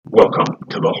Welcome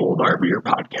to the Hold Our Beer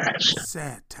podcast.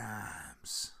 Sad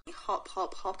times.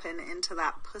 Hopping into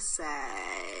that pussy.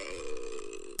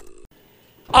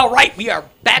 All right, we are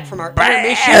back from our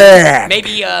intermission.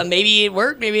 Maybe it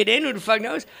worked, maybe it didn't. Who the fuck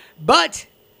knows? But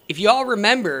if you all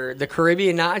remember the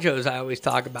Caribbean nachos I always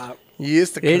talk about,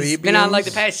 Yes, the it's been on like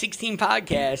the past 16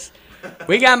 podcasts.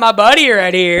 We got my buddy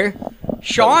right here,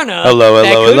 Shauna. Hello.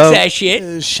 That shit.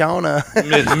 Shauna.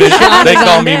 They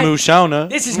call me Mushauna.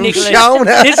 This is Nicholas.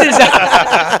 Shauna. This is.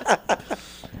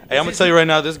 Hey, I'm gonna tell you right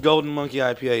now, this Golden Monkey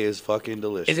IPA is fucking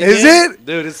delicious. Is it?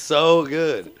 Dude, it's so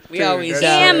good. We always.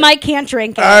 And Mike can't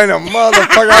drink it. I know,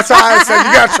 motherfucker. That's why I said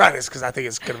you gotta try this because I think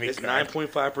it's gonna be It's good.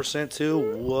 9.5%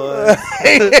 too. What?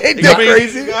 Ain't that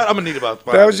crazy? I'm gonna need about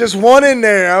 5. There was just one in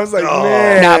there. I was like,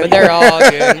 man. Nah, but they're all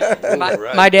good.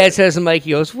 Right. My dad says, "I'm like,"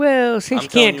 he goes, "Well, since I'm you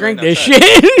telling can't you right drink now, this try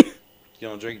shit." You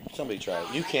don't drink? Somebody try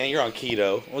it. You can't. You're on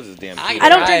keto. What's this damn keto? I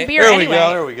don't drink beer There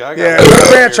anyway. we go. I got Yeah, it.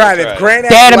 Grant tried it. If Grant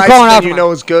Dad, I'm likes calling it, off then you my-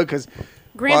 know it's good because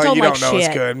Grant don't you like don't know shit.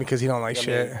 it's good because he don't like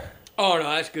shit. Oh no,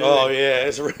 that's good. Oh yeah,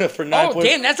 it's for 9. Oh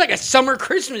damn, that's like a summer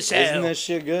Christmas ale. Isn't that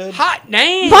shit good? Hot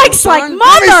damn. Mike's like, son.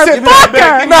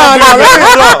 motherfucker. No,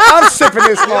 I'm sipping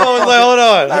this Oh, motherfucker. hold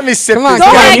on. Let me sip Come on, this. Go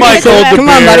come ahead, on, give it Mike. to him. Come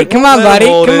on, buddy. Come on, Let him buddy.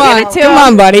 hold Come it. on. Give it to Come him.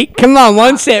 on, buddy. Come on,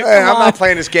 one sip. Hey, Come I'm on. not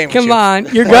playing this game with Come you. on.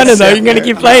 You're One gonna though. sip, You're gonna man.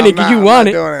 keep playing it I'm because not- you want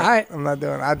I'm it. not All doing it. right. I'm not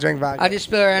doing it. I drink vodka. I just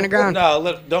spill it on the ground. No,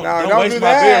 don't don't waste do my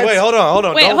that. beer. Wait, hold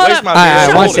on. Wait, Don't hold waste up. my All beer. right,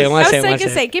 Hold one it. sip, one I was sip, one thinking,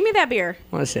 sip. say, give me that beer.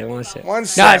 One sip, one sip. One No,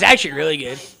 sip. it's actually really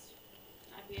good.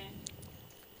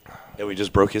 Yeah, we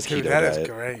just broke his Dude, keto that is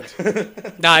diet.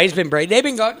 great. No, he's been great. They've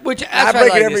been going, which that's I what I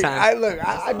break like it this every.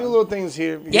 time. I do little things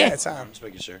here. Yeah. It's on. Just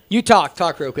making sure. You talk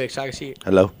real quick so I can see it.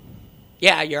 Hello.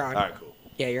 Yeah, you're on. All right, cool.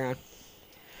 Yeah, you're on.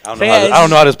 I So, yeah, don't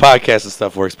know how this podcast and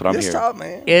stuff works, but I'm Just here. talk,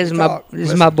 man. This is Talk.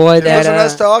 this is my boy Just that. listen to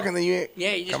us talk, and then you.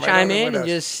 Yeah, you just Come right chime on in with and us.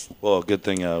 just. Well, good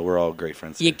thing we're all great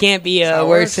friends. You can't be how it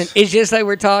worse works. than. It's just like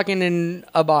we're talking in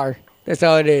a bar. That's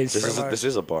all it is. This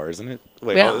is a bar, isn't it?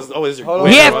 Wait, Yeah. this is your. Hold on.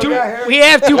 We What have do two. we got here? We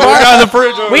have two We got bar. the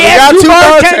fridge over We there. have two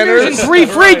bartenders and bartenders. 3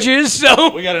 fridges.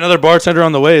 So We got another bartender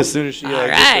on the way as soon as she All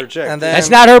gets right. her check. And then, That's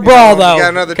not her you brawl, know, though. We got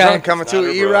another Okay. drunk coming It's not too.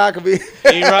 her E-Rock will be.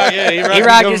 E-Rock, yeah,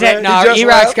 E-Rock is at no. He just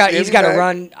E-Rock's left. got. Yeah, He's he's got to back.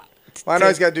 run. Well, I know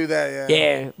he's got to do that. Yeah.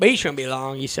 Yeah, but he shouldn't be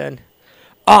long. You said.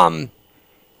 So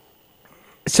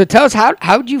tell us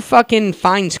how'd you fucking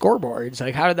find scoreboards?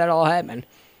 Like how did that all happen?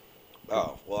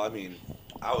 Oh, well, I mean,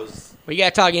 I was Well, you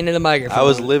gotta talk into the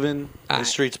microphone. living in Alright.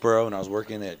 Streetsboro, and I was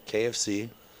working at KFC,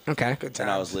 Okay. Good and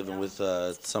I was times. living with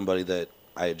somebody that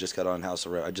I had just got on house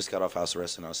arrest. I just got off house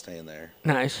arrest, and I was staying there.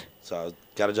 Nice. So I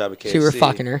got a job at KFC. So you were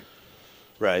fucking her.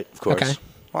 Right, of course. Okay.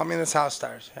 Well, I mean, that's how it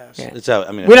starts. Yes. Yeah. It's out.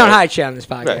 I mean, We don't I- hide shit on this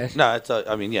podcast. Right. No, it's.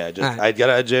 I mean, yeah. Just Alright. I got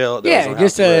out of jail. Yeah, was on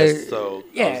just, house arrest, so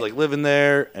yeah. I was like living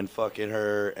there and fucking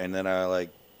her, and then I like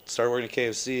started working at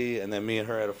KFC, and then me and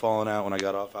her had a falling out when I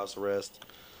got off house arrest.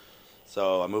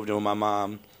 So I moved in with my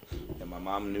mom, and my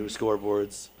mom knew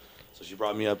scoreboards, so she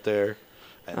brought me up there.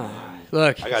 And then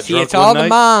Look, I got see, drunk it's all one the night.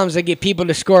 moms that get people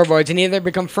to scoreboards and either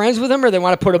become friends with them or they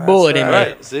want to put a bullet in right.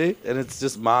 it. Right, see? And it's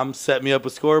just mom set me up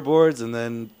with scoreboards, and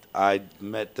then I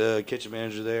met the kitchen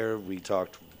manager there. We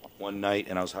talked one night,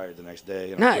 and I was hired the next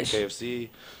day. And I Nice. quit KFC,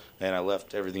 and I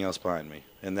left everything else behind me.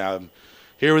 And now I'm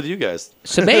here with you guys.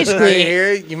 So Hey, basically,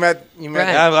 here you met. Right.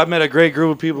 I've met a great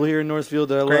group of people here in Northfield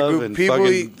that I Great love. group of and people.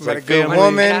 fucking, You it's met like a good family.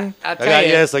 woman. I'll I tell got,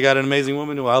 you. yes, I got an amazing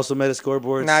woman who I also met at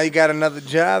scoreboards. Now you got another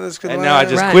job that's good. and now I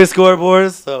just Right. quit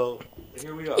scoreboards, so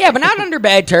here we are. Yeah, but not under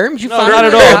bad terms. You No, find not her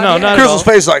at all. job, No, yeah. not at Crystal's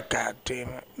all. face like, God damn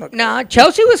it. Look, Nah,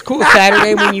 Chelsea was cool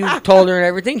Saturday when you told her and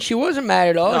everything. She wasn't mad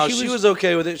at all. No, she was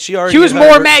okay with it. She already She was had more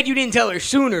hired- mad you didn't tell her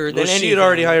sooner than Well, anything. she had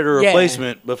already hired a Yeah.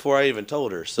 replacement before I even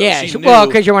told her. So Yeah, she knew. well,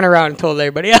 because you went around and told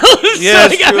everybody else. Yeah, So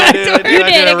it's it got true, I back did, to I her. did. You did.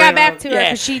 It ran got back out. to her Yeah.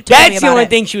 because she told me That's the about only it.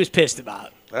 thing she was pissed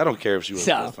about. I don't care if she was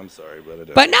So- pissed. I'm sorry, but I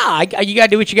don't. But no, you got to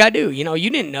do what you got to do. You know,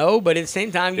 you didn't know, but at the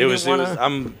same time, you it was. didn't It was.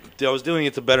 want to. I was doing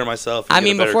it to better myself. And I get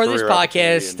mean, a better before this career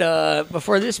opportunity, and-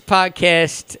 before this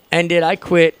podcast ended, I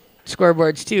quit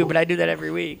scoreboards too, but I do that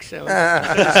every week. So,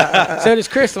 so does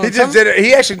Crystal. he And just some- did it.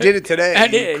 He actually did it today. I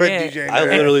He did, quit yeah. DJing. I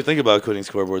today. literally think about quitting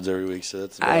scoreboards every week, so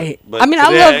that's. About it. But I mean, I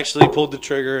today love- I actually pulled the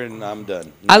trigger and I'm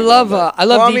done. I love Well, I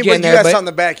DJing mean, but you there, got but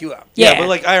something to back you up. Yeah, yeah. but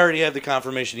like I already have the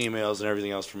confirmation emails and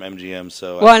everything else from MGM,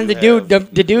 so. well, I and do the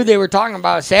dude they were talking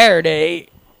about Saturday,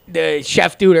 the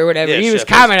chef dude or whatever, Yeah, he was Chef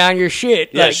commenting on your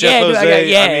shit. Yeah, like, Chef dude, Jose.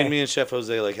 yeah, I mean, me and Chef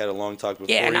Jose like had a long talk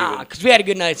before. yeah, nah, even. because we had a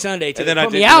good night Sunday too. And then They I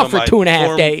put did me out for my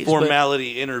 2.5 days. but-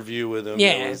 formality interview with him.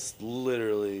 Yeah. It was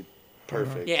literally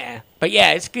perfect. Yeah, but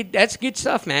yeah, it's good. That's good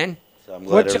stuff, man. So I'm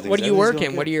glad What are you everything's working?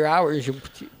 going What are good. your hours?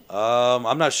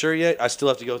 I'm not sure yet. I still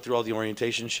have to go through all the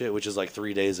orientation shit, which is like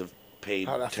 3 days of paid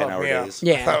Oh, that 10-hour fucked me up. days.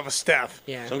 Yeah. I thought it was Steph.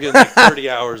 Yeah. So I'm getting like 30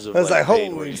 hours of I was like,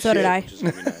 paid holy work, So did I. which is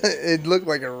gonna be nice. It looked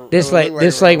like a. This it late,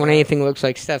 looked like a when robot. anything looks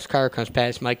like Steph's car comes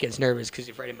past, Mike gets nervous because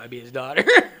he's afraid it might be his daughter.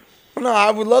 No,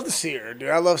 I would love to see her, dude.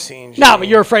 I love seeing. No, but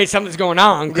you're afraid something's going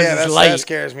on because Yeah, it's that late.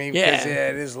 scares me. Yeah. Because,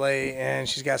 it is late, and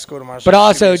she's got school tomorrow. But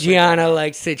also, Gianna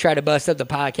likes to try to bust up the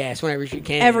podcast whenever she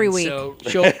can. Every week. So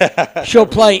she'll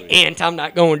play Aunt, I'm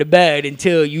not going to bed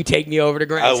until you take me over to I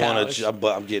Grant's want house. to,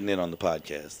 but I'm getting in on the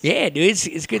podcast. Yeah, dude,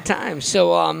 it's good time.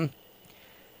 So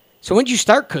so when'd you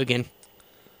start cooking?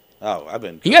 Oh, I've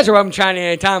been. You guys are welcome chiming in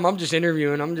any time. I'm just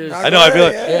interviewing. I'm just. I know. I feel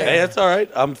like, Yeah. hey, that's all right.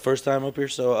 I'm first time up here,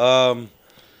 so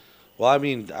well, I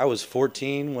mean, I was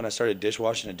 14 when I started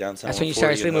dishwashing at downtown. That's when you 140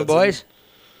 started in sleeping with Hudson.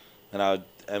 boys.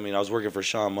 And I mean, I was working for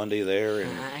Sean Monday there, and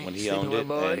when he Sleeping owned with it.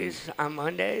 boys on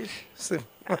Mondays. Sleep.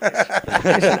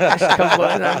 Couple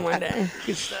boys on Monday.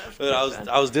 Good stuff. But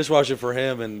I was dishwashing for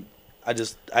him, and I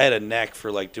had a knack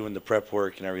for like doing the prep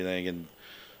work and everything. And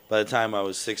by the time I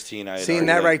was 16, I had Seeing already,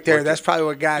 that like, right there, worked that's it. probably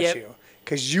what got Yep. you.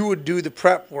 Because you would do the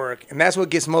prep work, and that's what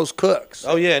gets most cooks.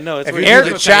 Oh yeah, no, it's If weird. you Eric do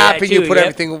the will tell you that chopping, you too, put yep.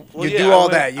 everything, Well, you yeah, do I all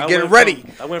went- that. You I get it went ready.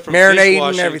 I went from marinating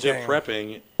dishwashing and everything. to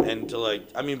prepping, and to like,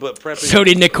 I mean, but prepping. So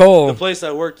did Nicole. The place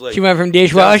I worked, like She went from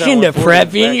dishwashing to downtown 140 back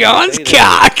in prepping the John's day,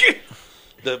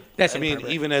 cock. That's I mean,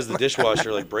 inappropriate. even as the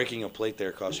dishwasher, like breaking a plate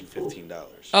there cost you $15.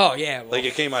 Oh yeah. Well, Like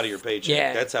it came out of your paycheck.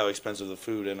 Yeah. That's how expensive the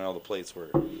food and all the plates were.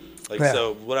 Like Yeah.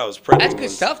 so, what I was prepping that's good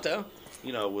was, stuff though.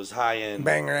 you know, was high end.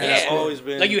 Banger ass. Yeah. I've always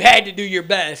been Like you had to do your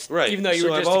best, right. even though you so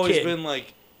were just I've always a kid. been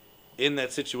like in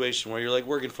that situation where you're like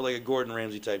working for like a Gordon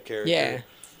Ramsay type character. Yeah,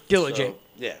 diligent. So,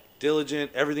 yeah,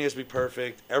 diligent. Everything has to be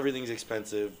perfect. Everything's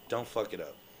expensive. Don't fuck it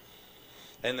up.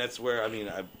 And that's where, I mean,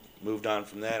 I moved on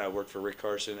from that. I worked for Rick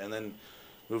Carson and then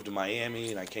moved to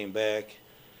Miami, and I came back.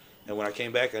 And when I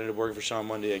came back, I ended up working for Sean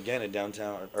Monday again at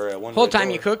downtown, or at one Whole Red time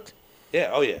Door. you cooked. Yeah,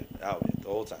 oh yeah, the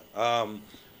whole time.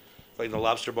 Like in the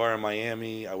Lobster Bar in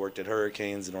Miami. I worked at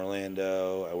Hurricanes in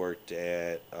Orlando. I worked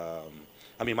at,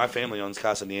 I mean, my family owns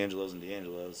Casa D'Angelo's and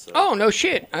D'Angelo's. So. Oh no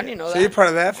shit! I didn't know So that. you're part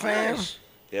of that fam? Nice.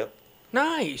 Yep.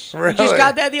 Nice. Really? We just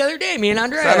got that the other day. Me and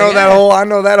Andre. I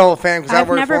know that whole fam because I I've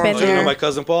work never for been him So you too. know there. my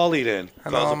cousin Paulie then. I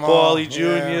know Cousin them all. Paulie Jr., Yeah,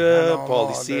 I know them all,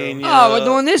 Paulie dude. Sr. Oh, we're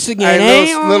doing this again,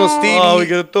 Hey, eh? little Stevie. Oh, we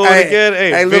gonna throw it again?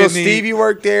 Hey, little Vinny. Stevie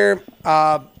worked there.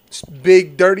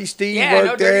 Big Dirty Steve Yeah,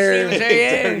 worked no Dirty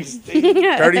there. Steve was there. Dirty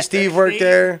Steve. Dirty Steve worked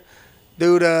there.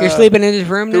 Dude, You're sleeping in his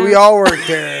room Dude, now? we all worked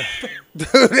there. Dude,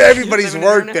 everybody's living in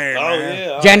worked there there. Oh man.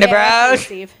 yeah. Gender Yeah, that's brows.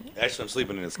 Steve. Actually, I'm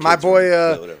sleeping in his. My kids' boy, room.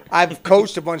 Yeah, whatever. I've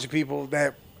coached a bunch of people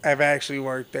that have actually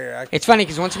worked there. It's funny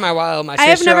because once in a while, my I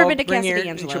have sister never will been to bring Casa here,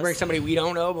 D'Angelo's. and she'll bring somebody we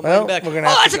don't know, but Well, we'll be like, we're gonna oh,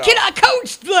 have that's to a kid go. I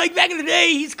coached like back in the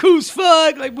day. He's cool as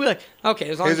fuck. Like, we're like, okay,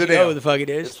 as long Here's as you the know deal. who the fuck it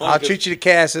is. It's funny I'll 'cause- treat you to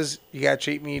Cass's. You gotta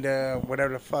treat me to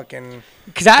whatever the fucking.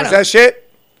 Because I What's don't. that shit?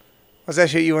 What's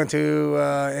that shit you went to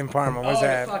in Parma? What's Oh,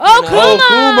 that? fuck. Oh, Oh,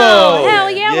 Kumo! Kumo!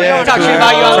 Hell yeah, we're Yeah, going talking to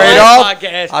about you on the Trade last off?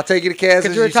 podcast. I'll take you to Cass's.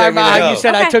 Because we were you talking take me about to how you go.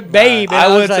 said I Okay. took Babe. And I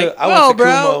was went like, to whoa, bro.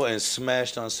 Kumo and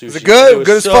smashed on sushi. it good? was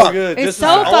Good as so fuck. Good. It's Just so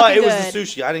all I- fucking It was good. the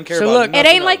sushi. I didn't care So about look, It nothing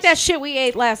ain't like else. that shit we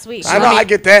ate last week. I know, Let me- I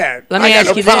get that. let me I got ask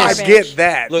no you problem. this. I get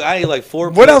that. Look, I ate like 4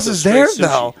 What plates else of is there straight sushi.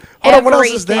 though? Hold on, what else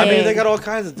is there? I mean, Everything. they got all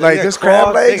kinds of. Like, they got there's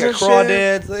crab legs they and got shit?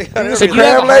 crawdads. They got So There's you everything.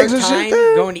 have a crab legs hard and shit time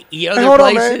there? going to eat Hey, other hold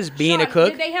on, man. places, being a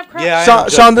cook? Did they have crab? Yeah, I Sean, am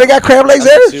Sean, they got crab legs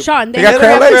there? super- Sean, They they got Yeah, have they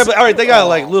crab got legs? crab. All right, they got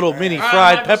like little mini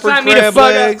fried pepper Sign me the crab fuck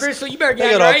up, legs. Crystal. You better They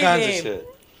get got on all your kinds of game. shit.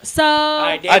 So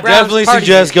I definitely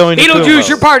suggest going to Beetlejuice, Kumo.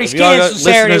 your party's If y'all got canceled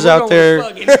Saturday. listeners We're out going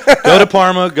there, fucking- go to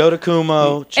Parma, go to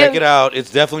Kumo, check It- it out. It's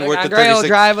definitely Look, worth the Andrea will $36.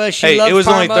 drive us. She Hey, loves it was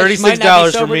only Parma. She might not be $36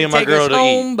 for sober me and my take girl us to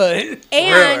home, eat. But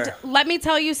And Really? let me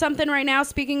tell you something right now.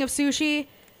 Speaking of sushi,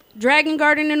 Dragon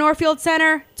Garden in Northfield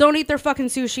Center, don't eat their fucking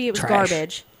sushi. It was Trash.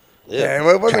 garbage.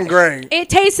 Yeah, it wasn't great. It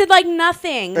tasted like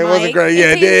nothing. It wasn't Mike. great.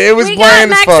 Yeah, tasted- it was we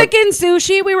bland as got fuck. Mexican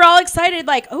sushi. We were all excited,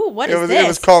 like, oh, what is this? It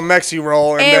was called Mexi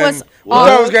Roll, and It then was we thought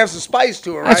it all- was gonna have some spice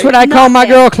to it, right? that's what I call my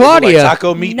Nothing. girl Like Claudia.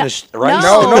 taco meat No- and rice.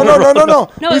 No, no, no, no, no, no.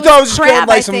 No, we it thought it was was just gonna have crab,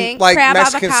 like I some think. like Crab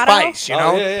Mexican avocado. spice, you Oh,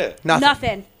 know? yeah, yeah. Nothing.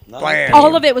 Nothing. Bland.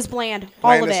 All of it was bland. All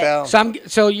Bland of as it. hell.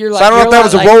 So you're like. So I don't know you're if that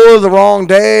was a lot like- roll of the wrong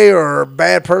day or a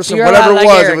bad person, you're a whatever lot it like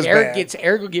was. Eric. It was bad.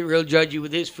 Eric will get real judgy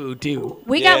with his food too.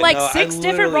 We Yeah, got like no, I 6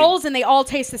 different literally- rolls, and they all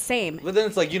taste the same. But then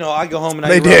it's like, you know, I go home and I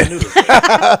They eat did. ramen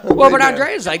noodles. Well, but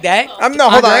Andrea's like that. No,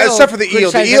 hold on. Andrea will Except for the eel. The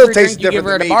criticize eel every tastes drink you give different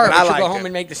her at than a me, bar, but I she'll go liked home it.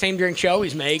 and make the same drink she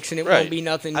always makes, and it Right. won't be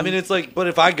nothing. I mean, it's like, but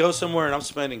if I go somewhere and I'm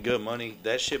spending good money,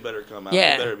 that shit better come out.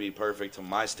 Yeah. It better be perfect to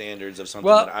my standards of something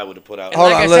Well, that I would have put out. And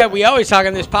Hold like on, I look. said, we always talk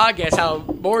on this podcast how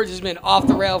Boards has been off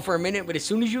the rail for a minute, but as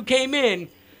soon as you came in,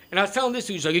 and I was telling this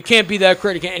dude, he's like, you can't be that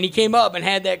critic. And he came up and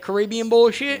had that Caribbean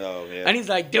bullshit. No, yeah. And he's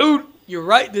like, dude, You're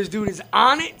right. This dude is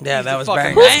on it. Yeah, He's that the was fucking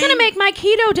bang. Who's man. gonna make my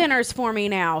keto dinners for me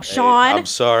now, Hey, Sean? I'm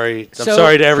sorry. I'm So,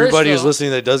 sorry to everybody who's Crystal-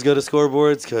 listening that does go to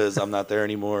scoreboards because I'm not there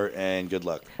anymore. And good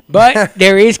luck. But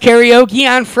there is karaoke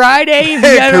on Friday. If you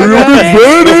guys wanna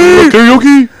go there.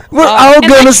 Karaoke. We're all And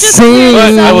gonna let's just sing. clear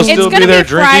But this I up. will It's still gonna be there be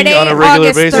drinking Friday, on a regular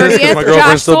August basis because 30th. my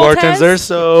girlfriend Josh still bartends Soltesz. there,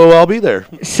 so I'll be there.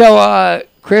 So,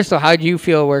 Crystal, how do you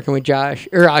feel working with Josh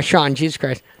or Sean? Jesus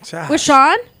Christ. With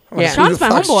Sean? Yeah. Sean's my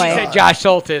Who the fuck's She homeboy. said Josh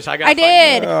Soltis. I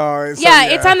did. Oh, Yeah,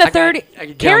 it's on the I got- 30th. I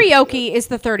got Karaoke is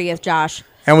the 30th, Josh.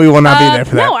 And we will not be there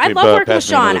for that. No, I Hey, love bud, working with pass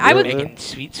me another Sean. I would. beer. Making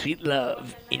sweet, sweet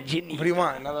love in Geneva. What do you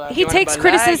want? Another He want a takes Bud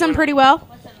Light? criticism pretty well.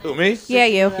 Who, me? Yeah,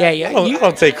 you. Yeah, I yeah. don't, I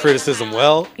don't take criticism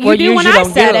well. You Well, do you when usually I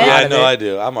don't said get a it. lot Yeah, of no, it. I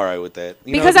do. I'm all right with that.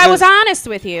 You know, Because I was honest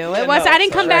with you. It was. no, I didn't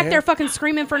it's come all back right. there fucking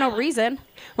screaming for no reason.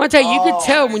 I want to tell you, you could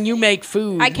tell when you make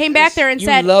food. I came back there and you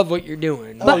said, love what you're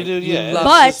doing. Oh, dude, yeah. love-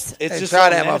 But- it's Hey, just try so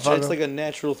that, natural. motherfucker. It's like a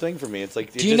natural thing for me. It's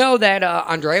like Do you know that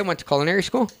Andrea went to culinary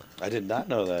school? I did not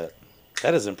know that.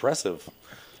 That is impressive.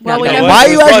 Well, we no, never. what? Why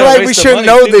It's you probably acting a like we waste of shouldn't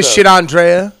money, know too, this though. shit,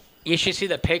 Andrea? You should see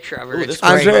the picture of her. Ooh, It's this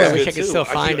great. Andrea, I wish I good could too. still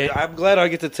find it. I'm glad I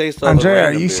get to taste all Andrea, the are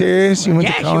random you beers. serious? You went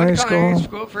Yeah, to she went culinary to culinary school?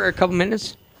 school for a couple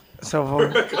minutes. So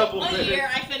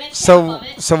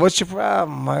what's your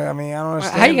problem? I mean, I don't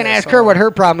understand. How you gonna that, ask so- her what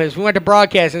her problem is? We went to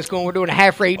broadcasting school and we're doing a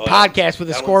half-rate Oh, that podcast with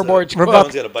the one's scoreboards. We're quote. about- That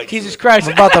one's got a bite to Jesus it. Christ.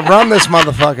 We're about to run this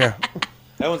motherfucker.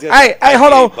 That one's got Hey, a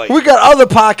hold on. bite. We got other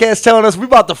podcasts telling us we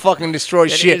about to fucking destroy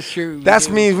That shit. is true. We That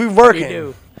do. means we We working.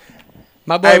 do.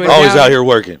 My boy Hey, was Always down, out here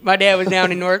working. My dad was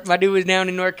down in my dude was down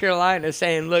in North Carolina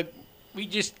saying, "Look, we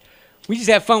just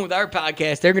have fun with our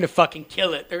podcast. They're gonna fucking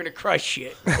kill it. They're gonna crush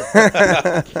shit."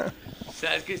 So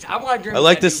that's good. I want to drink. I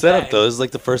like that this new setup bag. though. This is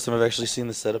like the first time I've actually seen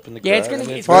the setup in the Yeah, it's garage. gonna I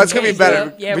be. mean, Well, it's gonna be fixed better.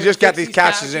 up. Yeah, We we're just got fixing these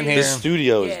couches in here. This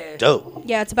studio is Yeah. dope.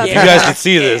 Yeah, it's about Yeah. If to you guys be- could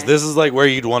see this, Yeah. this is like where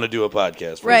you'd want to do a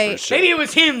podcast. For Right. sure. Maybe it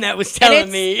was him that was And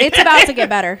telling me. it's about to get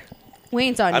better. We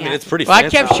ain't done I yet. mean, it's pretty Well, I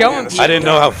fancy. kept showing I didn't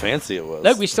people. know how fancy it was.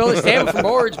 Look, we stole his table from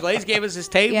Boards. Blaze gave us his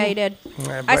table. Yeah, he did.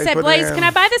 Yeah, I said, put it Blaze, in. can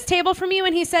I buy this table from you?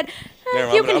 And he said, Never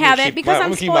mind, you I'm can gonna have keep it because I'm I'm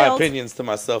gonna keep my spoiled. opinions to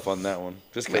myself on that one,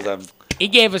 just because I'm. He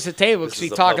gave us a table because This we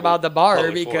is a talked public- about the bar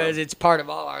public because forum. it's part of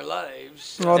all our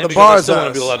lives. Well, and the because bar's I still want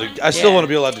us. to be allowed to. I still Yeah. want to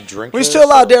be allowed to drink. We there, still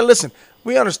so- out there. Listen,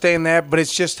 we understand that, but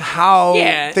it's just how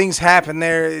Yeah. things happen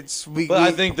there. It's we. But we-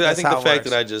 I think that's the how it fact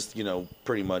works. that I just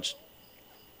pretty much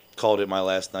called it my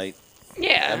last night.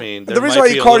 Yeah. I mean, The reason why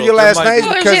you called it your last night is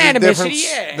Well, there's because an there's different,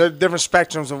 animosity, yeah. the different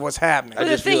spectrums of what's happening. But the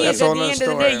just thing feel is, that's at all the another end of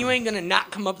the story. day, you ain't gonna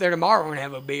not come up there tomorrow and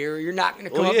have a beer. You're not gonna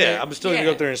come Well, up there. yeah, I'm still gonna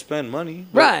go up there and spend money.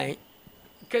 but- Right.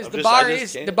 Because I'm the just- I bar just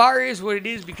is can't. the bar is what it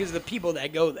is because of the people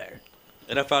that go there.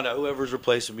 And I found out whoever's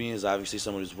replacing me is obviously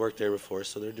someone who's worked there before,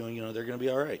 so they're doing, they're gonna be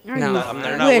all right. Are No. you-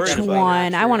 They're not Which worried about it.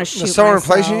 one? I want to shoot Is someone myself.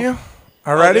 replacing you Oh,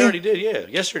 already? they already did, yeah,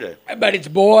 yesterday. I bet it's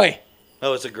boy.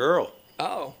 No, it's a girl.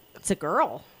 Oh. It's a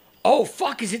girl. Oh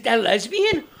fuck! Is it that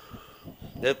lesbian?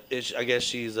 I guess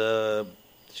she's a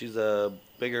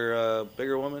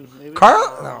bigger woman. Maybe.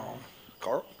 Carl? No.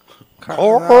 Carl.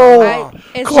 Carl.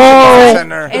 As Carl. long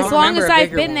Center. as, don't long remember as a I've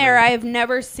bigger been there, woman. I have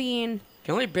never seen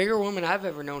The only bigger woman I've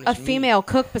ever known is a me. female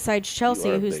cook besides Chelsea,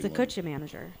 are a who's big the woman. kitchen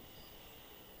manager.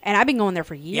 And I've been going there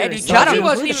for years. dude, so I don't Chelsea know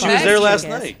wasn't who the even fuck She was there this last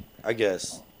chick is. night, I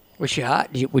guess. Was she hot?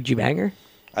 Would you bang her?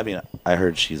 I mean, I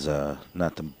heard she's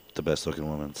not the best looking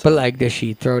woman. So But like, does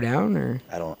she throw down or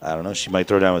I don't know. She might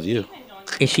throw down with you.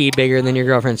 is she bigger than your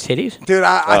girlfriend's titties? Dude,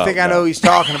 I Oh, think I no. know who he's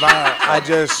talking about. I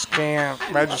just can't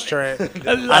register it.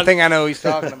 I think I know who he's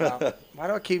talking about. Why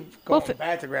do I keep going We'll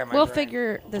back to grab my We'll drink?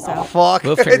 figure this out. Fuck.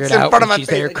 We'll figure It's it in out front of when my she's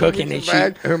there face. cooking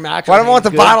and her macho. Why do I want the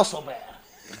good. bottle so bad?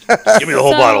 Give me the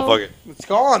whole So- bottle, fuck it. It's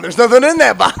gone. There's nothing in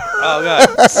that bottle. Oh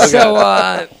god.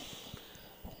 So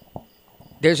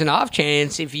there's an off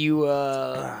chance if you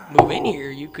move in here,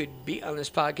 you could be on this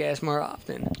podcast more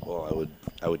often. Well,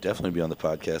 I would definitely be on the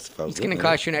podcast if I was. It's gonna living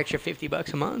cost you an extra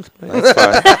 $50 a month. But. there. That's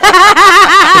fine.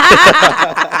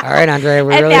 All right, Andre,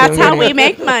 we're And really that's doing how good we here.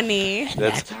 make money.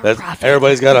 That's our profit.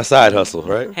 everybody's got a side hustle,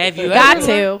 right? Have you Got ever,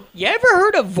 to. You ever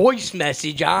heard a voice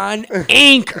message on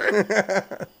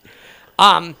Anchor?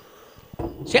 So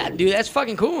yeah, dude, that's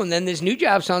fucking cool. And then this new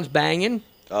job sounds banging.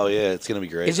 Oh yeah, it's gonna be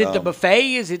great. Is it the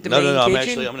buffet? Is it the No, main no, no.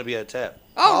 kitchen? I'm gonna be at tap.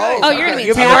 Oh, nice. Oh, you're gonna be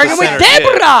You'll be at working with Center, yeah.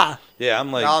 Deborah. Yeah,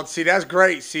 I'm like. Oh, see, that's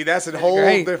great. See, that's a whole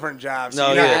great. different job. See, No,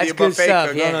 you're yeah. not gonna That's be a good buffet stuff,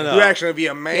 cook. yeah. No, no, no. You actually be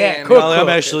a man. Yeah, cook. I'm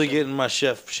actually getting my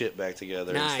chef shit back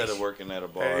together Nice. instead of working at a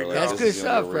bar. There you Like, go. That's this good is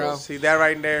gonna be stuff, real. bro. See, that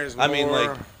right there is more. I mean,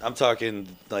 like, I'm talking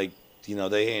like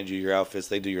they hand you your outfits.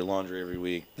 They do your laundry every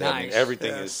week. I mean, Nice.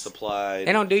 everything Yes. is supplied.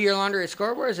 They don't do your laundry at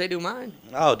Scoreboards. They do mine.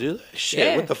 Oh, do they? Shit,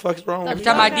 Yeah. what the fuck's wrong Every with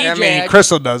time you? I DJ, I mean, I-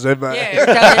 Crystal does it, but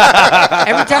Yeah,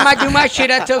 every time I do my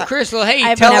shit, I tell Crystal, "Hey,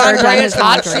 I've tell never done Andrea's his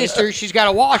hot laundry. sister she's got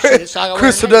to wash it." So I gotta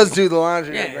Crystal wear it. does do the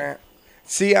laundry. Yeah. Grant.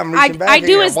 See, I'm I, reaching back. I do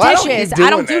again. his Why don't you dishes. I doing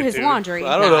don't do that, his dude? laundry.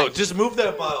 I don't know. Nice. Just move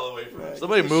that bottle away from him.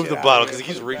 Somebody move the bottle because he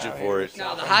keeps reaching for it.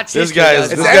 No, the hot This sister. guy is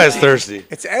does this mine. guy's thirsty.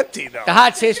 It's empty though. The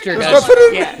hot sister Let's does. go put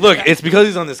it in. Yeah. Look, it's because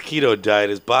he's on this keto diet.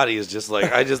 His body is just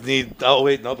like, I just need. Oh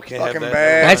wait, nope, can't have Fucking that.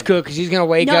 bad. That's cool because he's gonna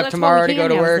wake No, up that's tomorrow what to we go can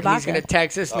to have, work. the He's vodka. gonna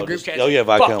text us in the Oh, group just- chat. oh, yeah,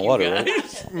 vodka "Fuck and you water, guys."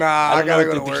 right? Nah, I I don't know gotta if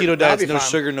go to the work. keto I'll diet's be no fine.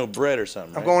 sugar, no bread or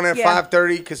something. I'm right? going at Yeah.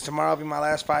 5:30 because tomorrow will be my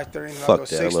last 5:30, and then I'll Fuck go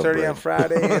that, I love 6:30 bread. on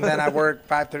Friday, and then I work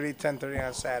 5:30, 10:30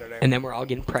 on Saturday. And then we're all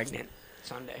getting pregnant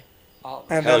Sunday. All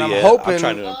And Hell then I'm yeah, hoping I'm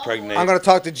trying to impregnate. I'm gonna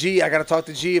talk to G. I gotta talk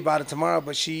to G about it tomorrow,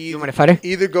 but she You want me to fight her?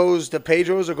 either goes to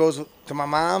Pedro's or goes to my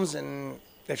mom's, and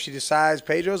if she decides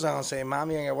Pedro's, I'm gonna say,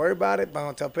 "Mom, you ain't gotta worry about it." But I'm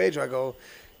gonna tell Pedro, I go,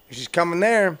 if she's coming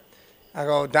there, I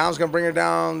go, Dom's gonna bring her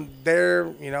down there,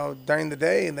 during the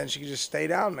day, and then she can just stay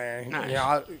down there.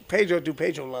 Nice.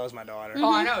 Pedro loves my daughter.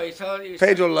 Oh, I know. He told you.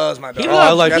 Pedro loves my daughter. Oh,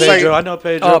 I like That's Pedro. like- I know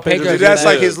Pedro. Oh, Pedro's Pedro's a Dude, that's good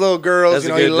like dude. his little girls. That's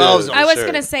a He good loves dude. them. I was Sure.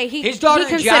 gonna say he His daughter and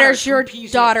Gianna considers are your two peas in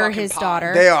a daughter fucking his pod.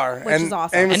 daughter. They are, which is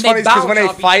awesome. And it's And they funny because bounce when they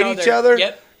off each fight other. each other,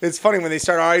 Yep. it's funny when they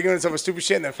start arguing over stupid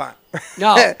shit and they're fine.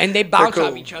 No, and they bounce cool.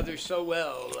 off each other so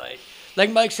well. Like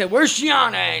Mike said, "Where's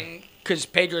Gianna?" And because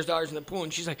Pedro's daughter's in the pool,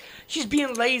 and she's like, "She's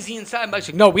being lazy inside." Mike's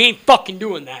like, "No, we ain't fucking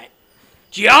doing that."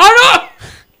 Gianna,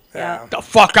 Yeah. the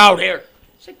fuck out here.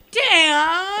 It's like,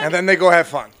 damn. And then they go have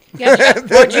fun.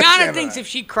 Well, Gianna thinks if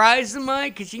she cries to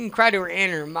Mike, because she can cry to her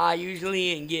aunt or her ma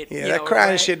usually and get Yeah, you that know,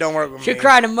 crying right? shit don't work with She'll me.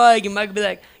 cry to Mike, and Mike will be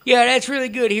like, "Yeah, that's really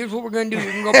good. Here's what we're gonna do.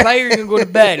 You're gonna go play, or you're gonna go to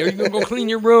bed, or you're gonna go clean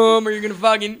your room, or you're gonna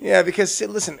fucking." Yeah, because see,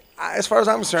 listen, as far as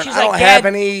I'm concerned, She's I don't like, have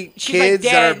 "Dad," any she's like, kids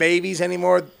that are "Dad." babies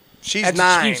anymore. She's That's what she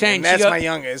 9, keeps saying. and She that's go- my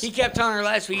youngest. He kept telling her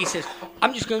last week. He says,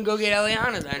 "I'm just gonna go get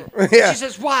Eliana then." Yeah. She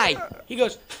says, "Why?" He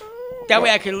goes, "That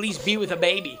way I can at least be with a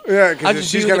baby." Yeah, I'll because if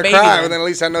just she's be with gonna the baby cry, then. well, then at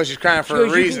least I know she's crying She for a goes,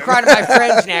 "You reason. can cry to my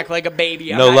friends and act like a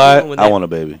baby." I'm No not lie, dealing with I that. want a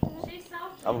baby.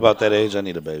 I'm about that age. I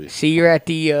need a baby. See, you're at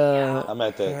the. I'm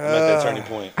at that turning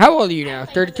point. How old are you now?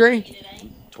 33?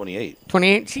 28.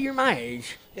 28? See, you're my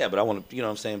age. Yeah, but I want to. You know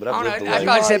what I'm saying? But I I've don't lived know. the I life.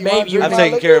 thought I said You want- baby. you You're I've want-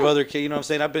 taken care of other kids. You know what I'm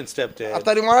saying? I've been stepdad. I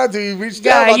thought he wanted to. He reached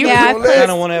Yeah, out. about you- the Yeah, people I've list. I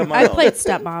don't want to have my I own. played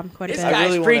stepmom quite a This bit. guy's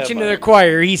really wanna preaching have to the mine.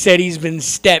 choir. He said he's been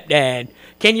stepdad.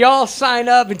 Can y'all sign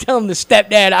up and tell him the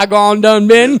stepdad I gone done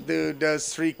been? Dude does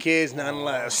 3 kids, none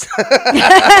less.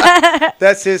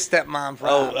 That's his stepmom. For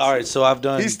Oh, all right. So I've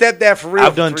done. He's stepdad for real.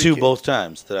 I've for done 3 2 kids. both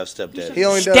times that I've stepdad. He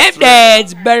only does 3.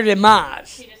 Stepdad's better than mine.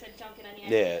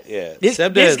 Yeah, yeah. This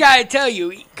Stepdad. guy tell you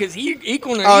because he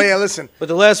gonna. Oh he- yeah, listen. But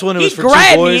the last one it He was for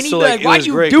grabbed 2 me boys, and he'd so be like like, it "Why'd was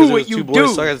you great do 'cause it what was you 2 boys, do?"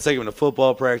 so I got to take them to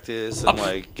football practice and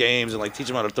like games and like teach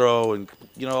them how to throw and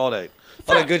all that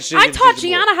good shit. I you taught teach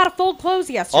them all. Gianna how to fold clothes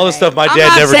yesterday. All the stuff my I'm dad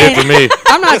not never saying- did for me.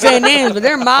 I'm not saying names, but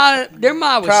their ma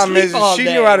was Problem sleep is, all she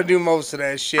day. knew how to do most of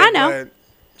that shit. I know.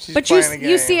 But, she's But playing the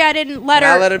you game. see, I didn't let And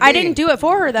I her. let her I be. didn't do it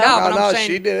for her though. No, but No, I'm saying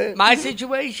she did it. my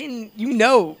situation,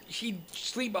 she'd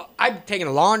sleep. I'd be taking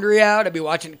the laundry out. I'd be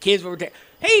watching the kids.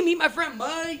 Hey, meet my friend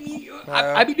Mike.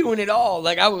 I'd be doing it all.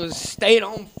 Like I was staying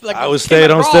home. Like I was Kim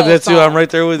staying on McGraw stepdad too. song. I'm right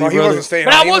there with you, Well, he brother. wasn't staying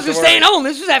But home. I He went wasn't to staying work. home.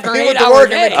 This was after an He went to 8-hour work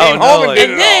and day. then came Oh, home no, and did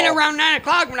And it then all. around 9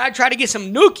 o'clock when I try to get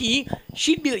some nookie,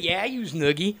 she'd be like, "Yeah, I use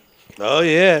noogie." Oh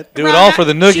yeah, do it Right? all for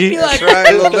the noogie. She'd be like, That's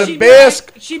right, a little she'd bit be like-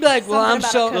 bisque. She'd be like, "Well, I'm Something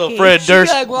so." about a cookie. Little Fred She'd be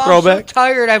Durst like, "Well, I'm throwback. so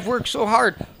tired. I've worked so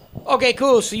hard." Okay,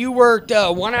 cool. So you worked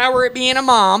 1 hour at being a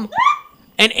mom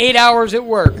and 8 hours at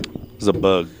work. It's a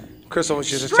bug. Crystal was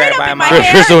just Straight attacked up by a in my moth.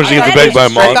 hair. Crystal when she gets I attacked by a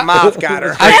Straight moth. moth got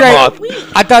her.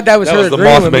 I thought that was That her was the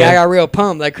agreeing with me. Mothman. I got real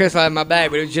pumped. Like Chris had my bag,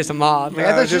 but it was just a moth. Like, I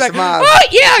Yeah, thought she was just like, a moth. "Oh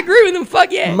yeah, I agree with him.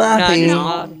 Fuck yeah." Nah, Mothy. just a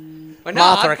moth. But no,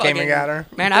 Mothra I came and fucking- got her.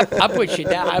 Man, I put shit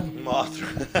down. It's I a gave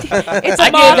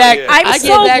moth. that. I'm I gave so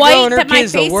that girl white and her that my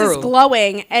kids the face is world.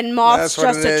 glowing, and moths That's what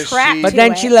just it is. attract She- But to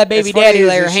then it. she let baby It's funny daddy is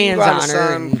lay her that she hands can go on out in her. the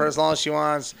sun and- for as long as she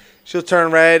wants. She'll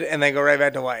turn red and then go right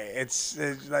back to white. It's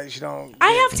like she don't.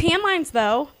 I have tan lines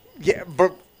though. Yeah,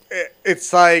 but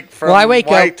it's like from Well, I wake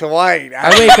white up- to white. I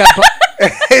wake up.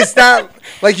 It's not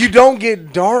like you don't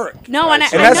get dark, No, and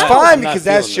Right, I, and I that's know. fine I'm not because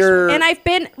that's feeling this your. And I've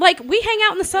been like, we hang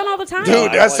out in the sun all the time. Dude,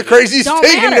 I that's like the craziest Don't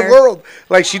thing in matter. the world.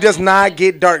 Like she does not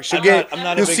get dark. She'll I'm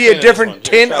not a you'll big see fan a of different this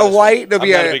one. Here, tint try of this white. one. It'll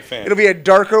be I'm not a big fan. it'll be a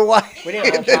darker white. We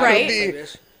didn't have It'll Right. be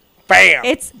bam.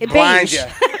 It's blind beige. you.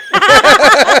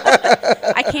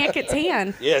 I can't get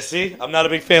tan. Yeah, see, I'm not a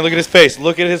big fan. Look at his face.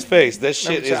 Look at his face. That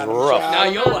shit is try, let me rough. try.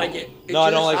 No, you'll like it. It's No, I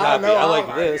don't just like happy. know, I I like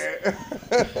don't this.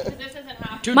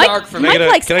 too Mike- dark for Can me. I Mike get a,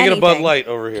 likes can I get a Bud anything. Light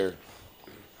over here?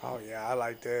 Oh yeah, I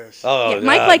like this. Oh, Yeah,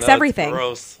 Mike God, likes no, it's everything.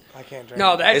 Gross. I can't drink.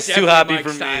 No, that's It's too definitely hoppy Mike's for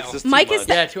me. style. It's just too Mike much. is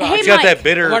Yeah, too hey hot. It's got Mike. that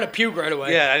bitter. I want to puke right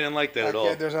away. Yeah, I didn't like that at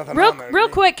all. There's nothing Real on there. real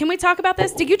quick, can we talk about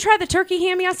this? Did you try the turkey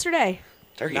ham yesterday?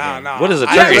 Turkey No, ham. no. What is a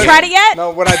I You turkey haven't listen- tried it yet? No,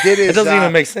 what I did is It doesn't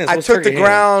even make sense. I What's took the turkey ham?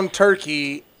 ground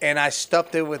turkey and I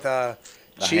stuffed it with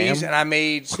cheese ham? and I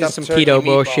made stuffed some turkey keto meatballs.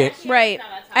 bullshit. Right.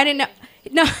 I didn't know.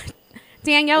 No,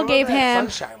 Danielle What gave about that him.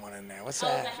 sunshine one in there. What's Oh,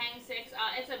 the that? Hang 6.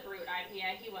 It's a brute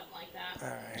IPA. He wouldn't like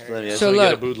that. Yeah, So we get a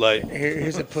look. Bud Light.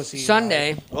 Here's a pussy.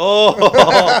 Sunday, Oh,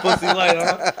 pussy light,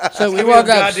 huh? so we Give me woke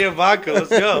some up. goddamn vodka. Let's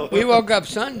go. We woke up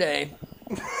Sunday.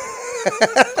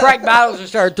 Cracked bottles and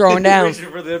started throwing down.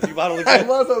 Reaching for the empty bottle I again.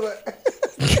 was on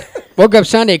that. Woke up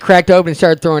Sunday, cracked open, and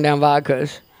started throwing down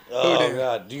vodkas. Oh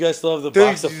God! Do you guys still have the Dude,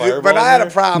 box of Fireball? but I had a in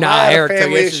there? problem. Nah, I had Eric a took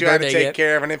family his issue I had to birthday take yet.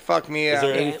 care of, and it fucked me Is up.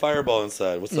 there any Fireball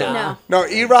inside? What's Nah. up? No. No,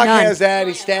 E-Rock None. has that.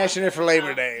 He's stashing it for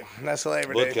Labor Day. That's the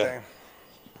Labor Day Vodka. thing.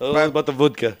 Oh, what about the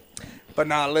vodka? But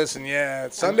nah, listen, yeah.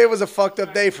 Sunday was a fucked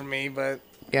up day for me, but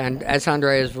Yeah, and that's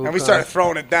Andrea's vodka. and we started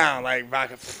throwing it down like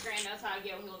vodka. Grand knows how I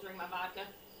get when he'll drink my vodka.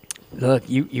 Look,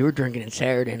 you were drinking it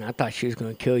Saturday, and I thought she was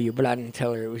going to kill you, but I didn't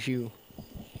tell her it was you.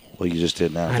 Well, you just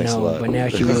did now. I Thanks know, a lot. but now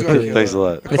she will kill you. Thanks a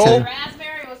lot. Listen, Oh. The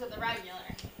raspberry was it the regular?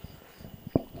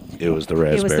 It was the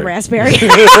raspberry. It was the raspberry.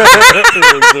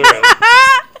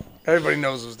 Everybody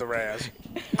knows it was the Raz.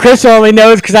 Crystal only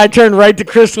knows because I turned right to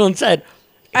Crystal and said,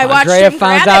 I watched Andrea him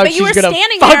finds grab out it, but you she's were gonna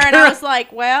standing fuck there, and her I up. was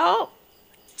like, well,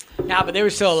 Nah, but there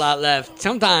was still a lot left.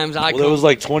 Sometimes I Well, there was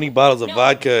like 20 bottles of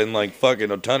vodka and like fucking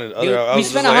a ton of other. Dude, I we was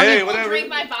just spent like, 100 hey, He'll whatever. drink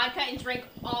my vodka and drink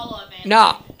all of it.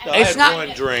 No, And I it's had not.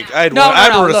 one drink. I had No, one. no,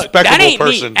 I'm no, a look, respectable that ain't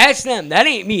person. me. That's them. That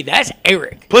ain't me. That's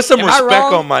Eric. Put some Am I respect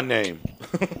wrong? on my name.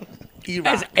 E-Rock.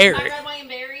 That's My Eric. red wine and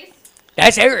berries.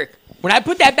 That's Eric. When I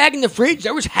put that back in the fridge,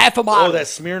 there was half a bottle. Oh, that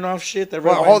Smirnoff shit. That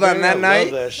Well, red hold wine on, berry? that I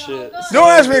night? love that shit. Don't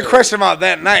ask me a question about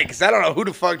that night, because I don't know who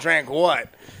the fuck drank what.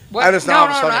 What? I just know no, I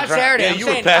was no, fucking not drunk. Saturday. Yeah, I'm you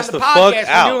were saying passed on the the fuck podcast,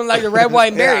 out. we're doing like the red,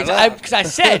 white, and Yeah, I berries. know. Because I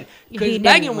said, He because didn't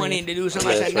Megan leave. wanted to do something.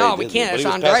 Yeah, I that's said, right, no, we he can't. didn't. It's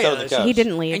But he was passed out on Andrea. the couch. he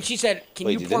didn't leave. And she said, can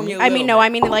Wait, you he pour me a didn't? little I mean, no, bit? I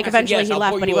mean, like, I said, eventually yes, he I'll left,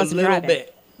 pour but he you a wasn't little driving.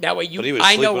 bit. That way you, But he was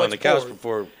I know sleeping on what's the couch poured.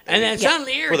 before. And then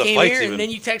suddenly For Eric the came fights here, even. and then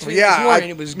you texted me Yeah, this morning,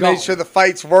 I it was gone. made sure the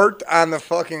fights worked on the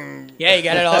fucking Yeah, you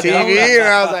got it all TV, down. and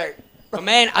I was like, But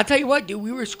man, I'll tell you what, dude,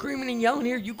 we were screaming and yelling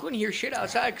here. You couldn't hear shit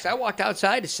outside because I walked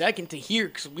outside a second to hear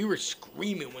because we were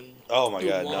screaming when Oh my dude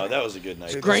God, won. no, that was a good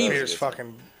night. dude, Scream. this beer's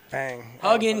fucking bang.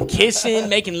 hugging, kissing,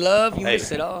 making love. You Hey,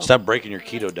 missed it all. stop breaking your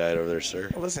keto diet over there, sir.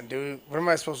 Listen, dude, what am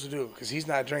I supposed to do? Because he's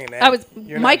not drinking that. I was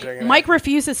You're not Mike. drinking Mike that.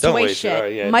 refuses to Don't waste waste it. shit. All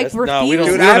right, yeah, Mike that's- no, we refuses. don't-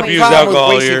 Dude, to I have abuse a waste problem with alcohol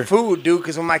wasting here. food, dude.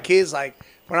 Because when my kids, like,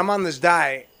 when I'm on this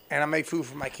diet and I make food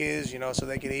for my kids, you know, so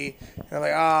they can eat, and they're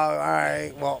like, oh, all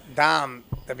right. Well, Dom,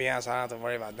 to be honest, I don't have to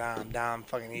worry about Dom. Dom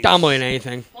fucking eats. Dom ain't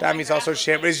anything. Dom eats also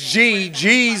shit, but it's G.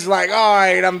 G's like, all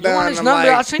right, I'm You done. want his I'm number?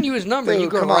 like, I'll send you his number. dude, You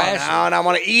go come on harass now, him. and I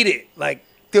want to eat it. Like,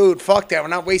 dude, fuck that. We're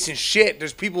not wasting shit.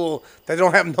 There's people that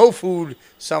don't have no food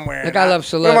somewhere. Like and I love What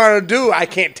Select. am I gonna do? I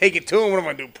can't take it to him. What am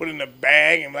I gonna do? Put it in a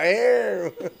bag and be like,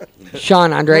 here.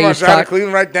 Sean, Andre Am I used to driving to talk.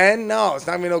 Cleveland right then? No, it's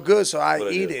not gonna be no good. So I What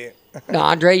I eat do. it. No,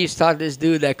 Andre used to talk to this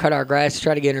dude that cut our grass to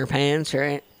try to get in her pants,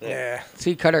 right? Yeah. So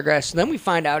he cut our grass. So then we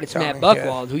find out it's Matt Tony, yeah.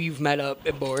 Buchwald, who you've met up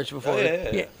at Boris before. Oh,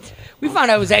 yeah. We found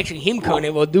out it was actually him cutting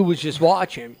it while dude was just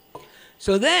watching.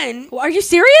 So then, Are you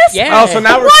serious? yeah. Oh, so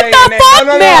now we're What saying the the name. fuck,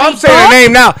 No, Matty I'm saying Buck? the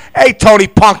name now. Hey, Tony,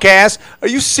 punk ass. Are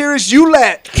you serious? You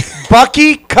let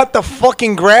Bucky cut the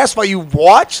fucking grass while you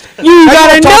watched? You How gotta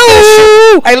gonna talk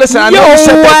that know. shit? Hey, listen, I know you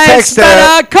sent that text.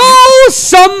 better call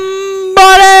somebody.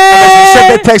 You sent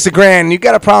that text to Grant. You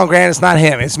got a problem, Grant. It's not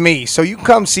him. It's me. So you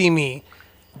come see me.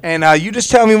 And you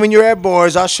just tell me when you're at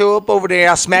Boris. I'll show up over there.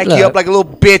 I'll smack you Look. up like a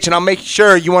little bitch, and I'll make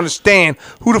sure you understand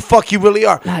who the fuck you really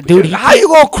are. Nah, dude, he How you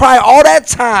gonna cry all that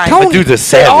time? Tony, But dude's a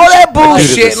Say savage. all that My dude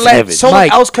is a bullshit and let savage. someone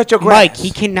else cut your grass. Mike,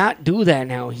 he cannot do that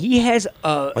now. He has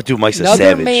My dude Mike's a another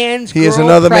savage. man's He is girl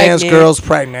another man's pregnant, girl's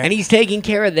pregnant. and he's taking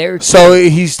care of their. So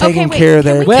he's taking wait, care of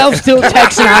can their. we- well, still texting Clear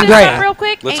this up Andrea. real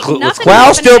quick. Let's Ain't cl- let's nothing While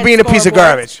happening still at being a piece of scoreboards.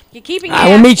 garbage. You're keeping I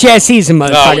will meet you at season, No,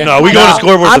 motherfucker. no, we go to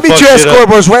scoreboard I'll to meet fuck you at shit up.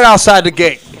 scoreboards right outside the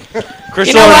gate.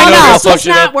 Crystal know and I what? go No, to It's fuck just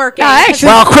shit not up. working. No, actually-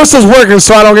 Well, Crystal's working,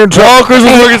 so I don't get in trouble. Oh,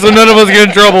 Crystal's working, so none of us get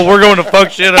in trouble. We're going to fuck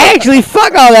shit up. Actually,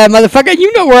 fuck all that, motherfucker.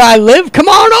 You know where I live. Come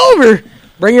on over.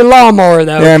 Bring your lawnmower,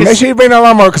 though. Yeah, 'cause make sure you bring that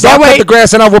lawnmower, because That I'll way- cut the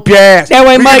grass and I'll whoop your ass. That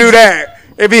way we Mike- can do that.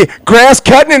 It'd be grass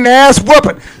cutting and ass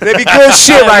whooping. That'd be good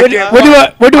shit right there. we're doing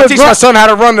I'll teach my son how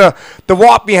to run the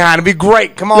walk behind. It'd be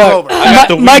great. Come on Look, over. I got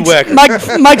the weed whacker.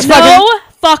 Mike's No fucking.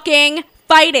 fucking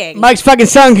fighting. Mike's fucking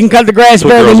son can cut the grass what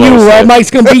better than girls you. always Or say.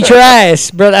 Mike's gonna beat your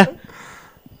ass, brother.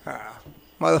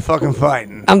 Motherfucking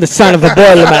fighting. I'm the son of a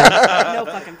boiler man. No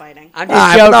fucking fighting. I'm All just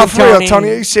right, joking, but no, for real, Tony. Tony,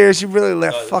 are you serious? You really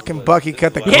let fucking Bucky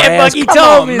cut the grass? Yeah, Bucky Come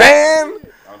told on, me man.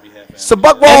 I'll be half So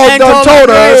Buck That Wall man done told told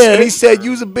me, us, yeah. and he said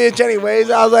you was a bitch anyways.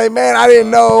 I was like, man, I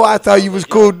didn't know. I thought you was a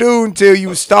cool dude until you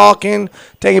was stalking,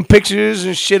 taking pictures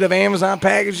and shit of Amazon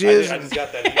packages. I just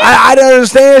got that. I didn't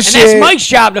understand And shit. that's Mike's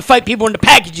job to fight people when the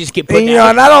packages get put And, you know, down.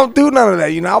 and I don't do none of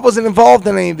that. You know, I wasn't involved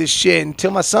in any of this shit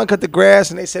until my son cut the grass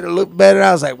and they said it looked better.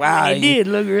 I was like, wow. It did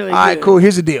look really All right, good. cool.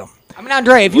 Here's the deal. I mean,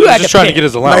 Andre, if you He was had just to trying to pick, get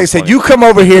his allowance. Like I said, money. you come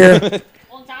over here.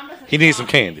 Well, Dom doesn't He needs some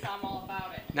stalk, candy. so I'm all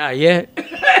about it. not yet.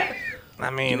 I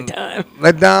mean, Time.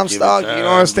 let Dom Give it stalk. time, You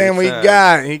don't understand give what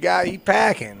it he got. He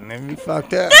packing and he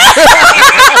fucked up.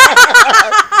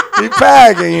 He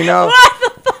packing, you know.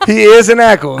 He is an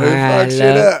echo. He I fucked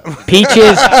shit love- up.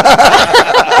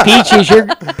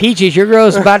 Peaches, your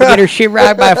girl's about to get her shit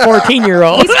right by a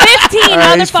 14-year-old. He's 15, All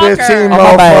right, he's motherfucker. 15, Oh, my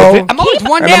bad. mofo. I'm always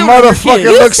one And the down with your motherfucker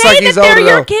kids. looks say like that he's they're older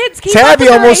your though. kids. Keep Tabby up with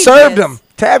their almost served ages. him.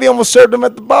 Tabby almost served him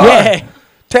at the bar. Yeah.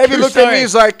 Tabby True looked at me. story.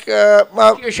 He's like,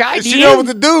 well, Your shy she idea? know what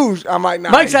to do. I'm like,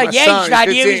 nah. Mike's he's like, my yeah, son. you should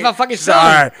idea. He's 15. my fucking She's like, son.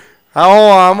 all right.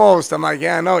 Almost. I'm like,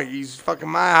 yeah, I know. He's fucking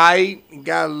my height. He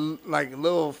got like a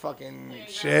little fucking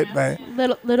shit, but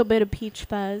Little bit of peach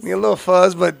fuzz. a little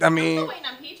fuzz. But I I'm mean, still waiting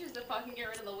on Peaches to fucking get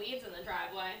rid of the weeds in the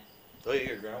driveway. Oh yeah,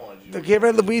 your grandma wanted you. to get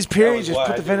rid of the weeds, period. was Just why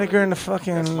put I the do it. vinegar in the That's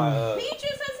fucking. my Peaches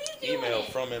says he's doing email it.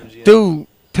 from MGM. Dude,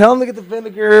 tell him to get the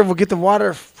vinegar. We'll get the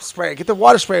water spray. Get the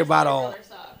water spray bottle. Brother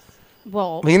sucks.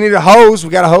 Well, We need a hose. We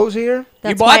got a hose here.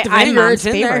 that's bought why the I'm vinegar, mom's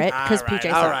it's in there. favorite because PJ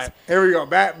All sucks. right. Here we go.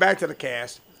 Back to the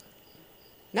cast.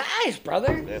 Nice,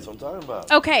 brother. That's what I'm talking about.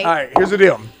 Okay. All right. Here's the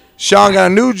deal. Sean got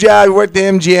a new job. He worked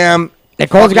at MGM.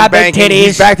 Nicole's got big Banking.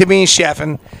 He's titties. back to being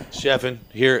chefing. Chefing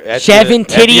here at Chefing,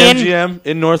 the, at the tittying, MGM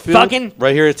in Northfield. fucking.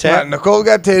 Right here at Right, Tap. Nicole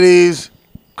got titties.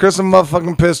 Chris is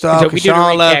motherfucking pissed off So because we did a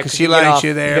Sean left recap because because she we get likes off- you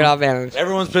we Get there. off balance.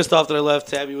 Everyone's pissed off that I left.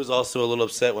 Tabby was also a little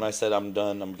upset when I said I'm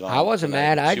done. I'm gone. I wasn't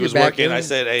mad. I She did was back working. then. I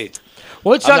said, hey.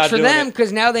 Well, it I'm not sucks for doing them it.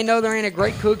 because now they know there ain't a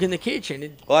great cook in the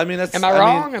kitchen. Well, I mean, that's. Am I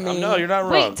wrong? I I'm- mean- no, you're not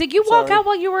wrong. Wait, did you walk Sorry. out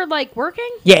while you were like working?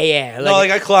 Yeah. No, like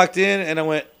I clocked in and I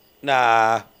went,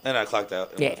 nah, and I clocked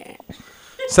out. yeah.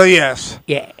 So yes.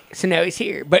 So now he's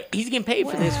here, but he's getting paid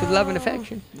for this with love and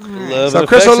affection. Love So and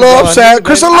Chris a affection's little all I upset. need,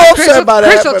 Chris a baby. little upset about that.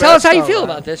 Crystal, but tell us that's how you all feel right.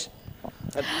 about this.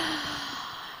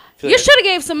 Feel You like- should have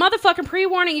gave some motherfucking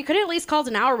pre-warning. You could have at least called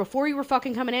an hour before you were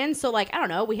fucking coming in. So like, I don't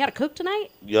know. We had a cook tonight.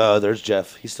 Yeah, there's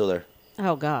Jeff. He's still there.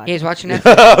 Oh God. He's watching that.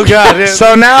 Oh God.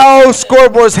 So now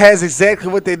Scoreboards has exactly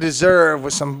what they deserve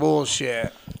with some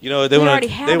bullshit. You know they We want already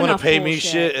to have they want enough to pay me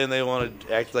bullshit. shit and they want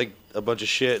to act like a bunch of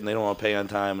shit and they don't want to pay on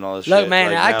time and all this Look, shit.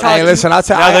 man, Like, I now- told Hey, you- listen, I'll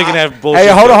tell Now you. they can have bullshit.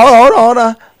 Hey, hold jokes.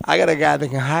 on. I got a guy they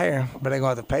can hire, but they're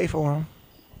going to have to pay for him.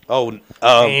 Oh, And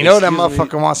you know that excuse me.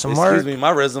 motherfucker wants some Excuse work. me,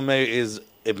 my resume is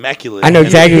immaculate. I know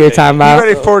exactly what you're talking You about.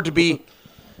 ready for it to be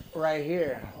right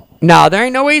here? No, there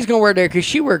ain't no way he's gonna work there because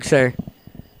she works there.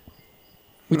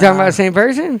 We talking about the same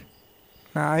person?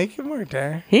 Nah, he can work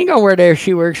there. He ain't gonna work there if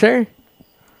she works there.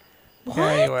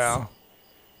 Yeah, he will.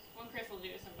 One Chris will do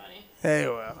to somebody. Yeah, he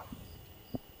will.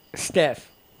 Steph,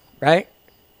 right?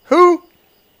 Who?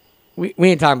 We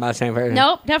ain't talking about the same person.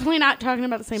 Nope, definitely not talking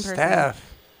about the same person. Steph.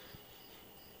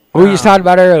 We just talked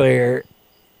about earlier.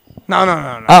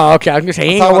 No. Oh, okay. I was gonna say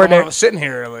he ain't I gonna work I there. was sitting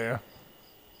here earlier.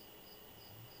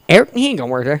 Eric, he ain't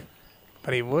gonna work there.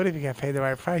 But he would if he got paid the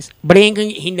right price. But he ain't gonna.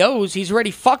 He knows he's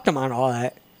already fucked him on all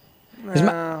that. Is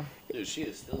my- No. Dude, she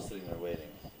is still sitting there waiting.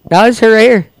 That was her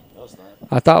hair. No, it's not.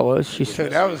 I thought it was. She Dude,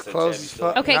 said. that was close as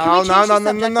fuck. Okay, no, can we change no, the no,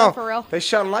 subject no. though, for real? They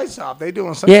shutting lights off. They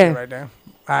doing some Yeah. shit right there.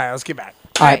 All right, let's get back.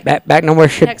 All right, back no more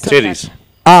shit. Next subject.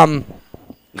 Titties.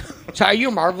 So are you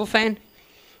a Marvel fan?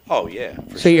 Oh yeah.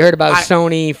 So you heard about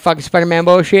Sony fucking Spider-Man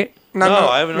bullshit? No,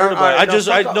 I haven't heard about it. alright,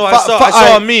 I fuck saw off. I saw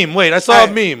a Alright. meme. Wait, I saw a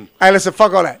Alright. meme. All right, listen,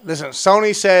 fuck all that. Listen,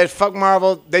 Sony said, fuck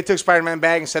Marvel. They took Spider-Man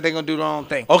back and said they're going to do their own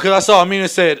thing. Oh, because I saw a meme that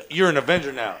said, you're an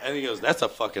Avenger now. And he goes, that's a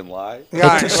fucking lie. All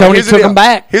right, Sony here's the took deal. him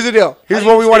back. Here's the deal. Here's How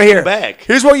what you we want to take hear. him back?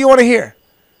 Here's what you want to hear.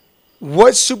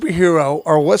 What superhero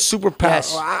or what superpower?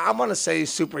 Yes. Well, I'm going to say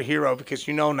superhero because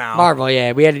you know now. Marvel,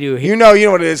 yeah, we had to do it. You know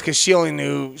what it is because she only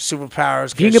knew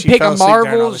superpowers. If you 'cause could she pick fell a asleep during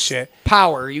all Marvel this shit.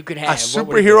 power, you could A have what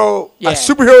would it be? superhero, Yeah. a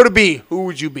superhero to be. Who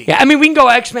would you be? Yeah, I mean we can go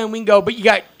X-Men, we can go, but you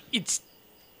got it's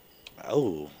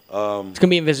Oh. gonna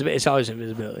be invisibility. It's always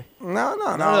invisibility. No.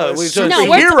 No, It's we superhero. just- No,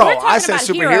 we're talking I said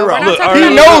about hero. superhero. We're not Look, talking He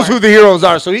about knows hero. who the heroes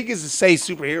are, so he gets to say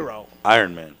superhero.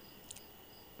 Iron Man.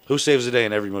 Who saves the day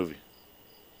in every movie?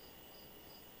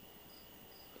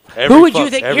 Who would you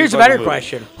think? Here's a better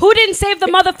question. Who didn't save the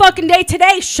motherfucking day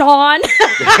today, Sean?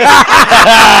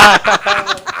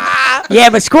 Yeah,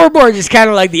 but Scoreboard is kind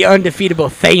of like the undefeatable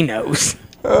Thanos.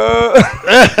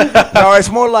 No, it's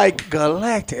more like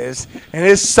Galactus, and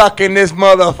it's sucking this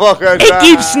motherfucker It dry.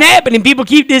 keeps snapping and people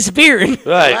keep disappearing.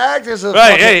 Right. Galactus is Right.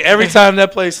 fucking- Hey, every time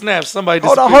that play snaps, somebody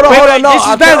Hold on, disappears. hold on, Wait, no, this is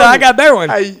I'm better. telling I you. got a better one.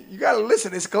 Hey, you gotta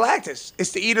listen. It's Galactus.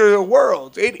 It's the eater of the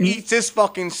worlds. It eats this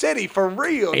fucking city for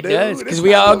real, It dude. does, It's because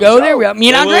we not all no go joke. there. Me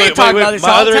and Andre talk about this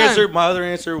all the time. My other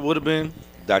answer would have been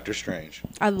Doctor Strange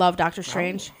I love Doctor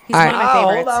Strange. He's All one of right. my Oh,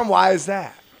 favorites. hold on. Why is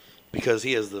that? because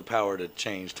he has the power to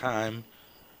change time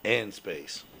and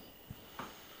space.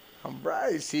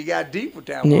 Bryce, he got deep with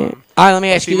that Yeah. one. All right, let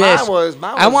me ask See, you this.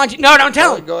 mine I was- want you. No, don't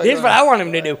tell Go him. ahead, go This is ahead. what I want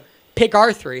him to do. Pick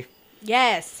our three.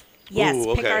 Yes. Yes.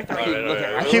 Ooh, Pick okay. our three. All right, all right,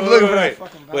 all right. I keep looking for that Wait,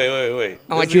 fucking wait.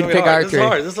 I want This you is to gonna pick be our hard.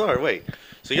 three. This is hard. Wait.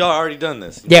 So y'all already done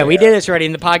this? Yeah, we did this already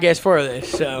in the podcast for this.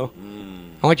 So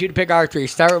I want you to pick our three.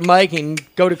 Start with Mike and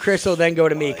go to Crystal, then go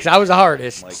to me because I was the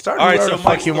hardest. Like, Start all right, whoever so the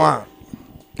fuck Mike's you Thor. want.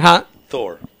 Huh?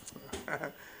 Thor.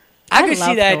 I I could see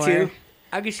love that Thor. too.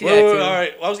 I could see Wait, that wait, too. all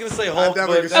right. Well, I was gonna say I Hulk,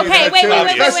 definitely but can see Okay, that wait, too, wait,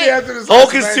 wait, especially wait. after this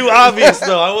Hulk last is too Avenger. obvious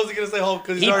though. I wasn't gonna say Hulk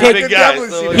because he's He already a picked- big guy. definitely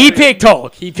So see like, that. He picked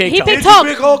Hulk. He picked He Hulk. picked Did you Hulk,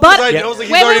 pick Hulk? but- 'Cause I Yeah. was like,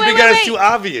 he's Wait, already wait, big wait, guy. It's wait. too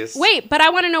obvious. Wait, but I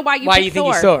want to know why you Why do picked you think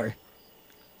Thor. he's Thor?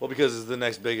 Well, because he's the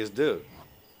next biggest dude.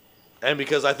 And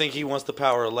because I think he wants the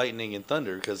power of lightning and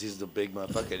thunder because he's the big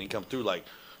motherfucker and he come through like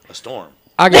a storm.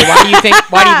 Okay, why do you think?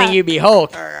 Why do you think you'd be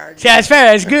Hulk? See, that's fair.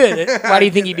 That's good. Why do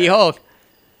you think you'd be Hulk?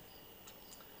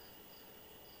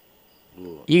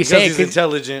 You Because say he's it 'cause-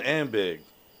 intelligent and big.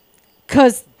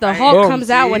 Because the Hulk Boom. comes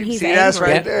out when he's See, angry. that's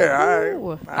right Yep. there. All right. Ooh.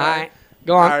 All right,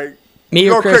 go All on. right. Me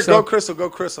or Go Crystal? Crystal. Go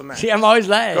Crystal now. See, I'm always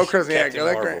last. Go Crystal. Yeah, Captain go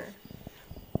let Marvel.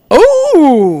 Grant.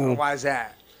 Ooh, Why is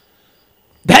that?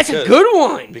 that's a Because- good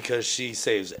one. Because she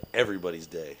saves everybody's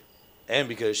day. And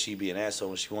because she be an asshole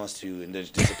when she wants to and then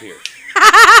she disappears.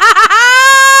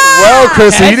 Well,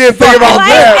 Crystal, you That's didn't think fucking about like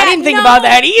that. I didn't think No, about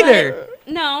that either.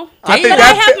 No. I think but I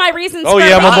that have fit- my reasons Oh for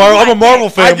yeah, I'm a Marvel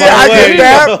fan. I get by the way.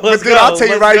 that, but Let's dude, go, I'll tell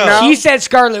you let's right go. now. She said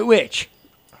Scarlet Witch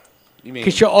You mean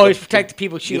because she'll always protect the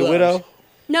people she the loves. widow?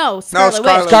 No, Scarlet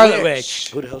Scarlet Witch. Scarlet Witch.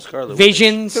 Who the hell's Scarlet?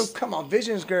 Visions. Dude, come on,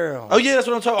 Visions girl. Oh yeah, that's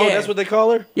what I'm talking. Yeah. Oh, that's what they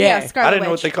call her. Yeah, Scarlet I didn't know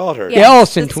what Witch. they called her. Yeah. the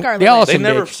Olsen. the Scarlet The Witch. They Olsen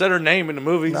never bitch. said her name in the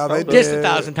movies. No, they Just did.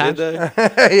 1,000 times. Did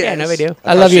they? Yeah, no, we do. I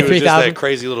thought love she you was just 3,000. that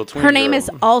crazy little twin. Her name girl. is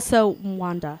also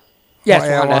Wanda. Yes, Oh,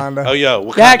 yeah, Wanda. Wanda. Oh yeah,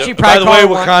 Wakanda. They actually By the probably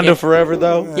way, call her Wakanda Wanda. forever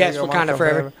though. Yes, Yeah, Wakanda Wakanda forever.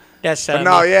 forever. That's But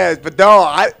no, yeah, but no,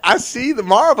 I see the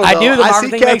Marvel. I though. do. The Marvel I see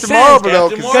thing Captain makes sense. Marvel though.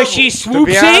 Captain 'cause because she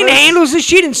swoops in, honest, handles the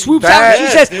shit, and swoops that- out.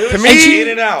 She says, dude, to she me, in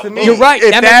and out. to me, You're right,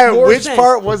 If that that, makes more which sense.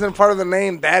 part wasn't part of the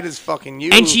name, that is fucking you.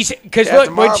 and she said, because Captain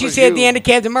look, what she Marvel's said at the you. end of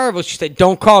Captain Marvel, she said,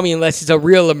 "Don't call me unless it's a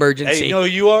real emergency." Hey, you know who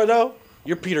you are though?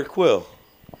 You're Peter Quill.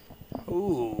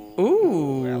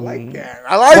 Ooh, I like that.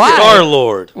 I like Why? it. Star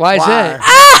Lord. Why is Why? that?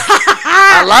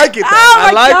 I like it. Though. Oh my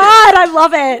I like god, I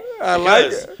love it. it. I like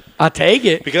Because, it. I'll take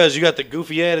it. because you got the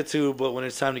goofy attitude, but when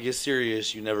it's time to get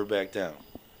serious, you never back down.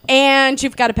 And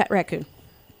you've got a pet raccoon.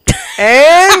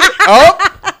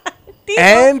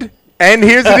 And and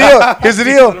here's the deal. Here's the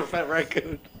deal. Fat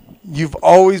raccoon. You've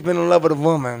always been in love with a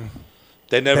woman,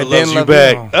 They never They loves didn't you love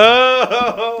back. you.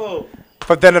 Oh,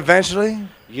 but then eventually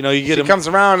you know you get she him. comes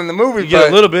around in the movie. You get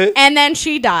a little bit. And then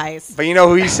she dies. But you know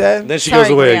who he said? Then she Sorry,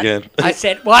 goes away Grant. again. I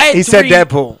said, "Well, I had He said three-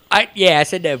 Deadpool. I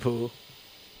said Deadpool.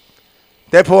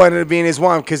 Deadpool ended up being his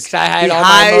one because I hide all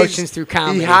my emotions through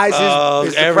comedy. He hides his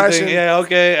everything. depression. Yeah,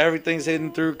 okay. Everything's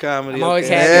hidden through comedy. I'm always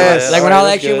okay. happy. Yes. Like when all that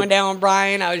That's shit good. went down with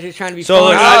Brian, I was just trying to be So, funny.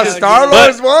 look, Oh, I just- Star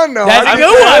Lord's one though. That's I a just-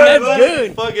 good one. That's Everybody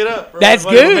good. Fuck it up. Bro. That's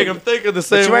Everybody good. Make them think of the But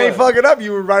same you ain't way. fuck it up.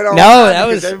 You were right on. No, time that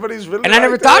because was- everybody's really. And I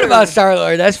never right thought there. about Star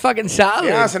Lord. That's fucking solid.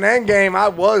 Yeah, it's an Endgame. I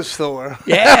was Thor.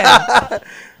 Yeah.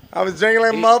 I was drinking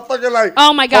like a motherfucker. Like,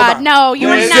 Oh my god, on. no, you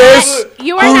are Who's not. this?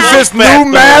 You are Who's not. this Matt new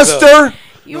Thor, master?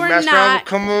 You New are master, I will not.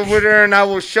 come over there and I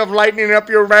will shove lightning up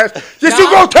your ass. Yes, No.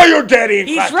 you go tell your daddy. and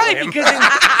He's crack right him. because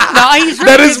he's right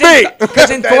That is me.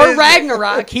 Because in That Thor is me.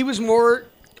 Ragnarok, he was more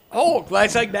Hulk.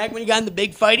 That's like back when he got in the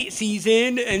big fight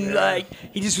season, and like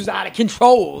he just was out of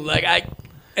control.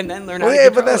 And then learn how Well, to yeah,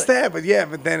 control but that's it. that. But yeah,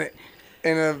 but then it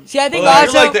in a See, I think Well,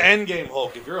 also you're like the end game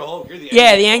Hulk. If you're a Hulk, you're the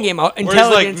yeah, the Hulk. end game Where he's, like,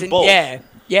 intelligence and both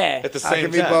yeah. at the I same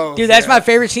can be time. both. Dude, that's yeah. my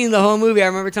favorite scene in the whole movie. I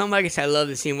remember telling Mike, I said, I love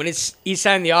this scene. When he's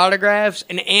signing the autographs,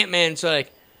 and Ant-Man's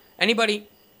like, anybody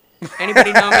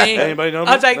know me? Anybody know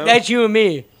me? I was like, No. that's you and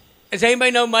me. Does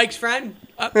anybody know Mike's friend?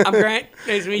 I'm Grant.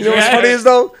 Nice to meet You know what's Grant. funny is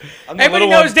though, I'm the Everybody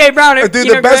little knows one. Dave Brown. dude, You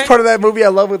the know best Grant? part of that movie I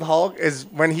love with Hulk is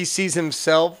when he sees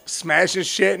himself smashing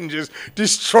shit and just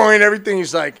destroying everything.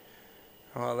 He's like,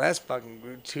 "Oh, that's fucking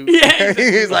good too." Yeah.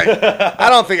 He's like, "I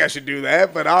don't think I should do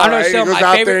that," but all I know. right. So He goes my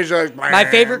out favorite, there and he's like, my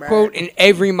favorite "Man, quote in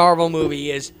every Marvel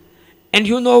movie is, "And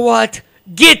you know what?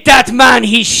 Get that man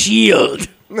his shield."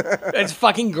 That's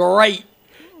fucking great.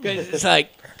 Because it's like,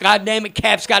 God damn it,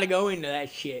 Cap's got to go into that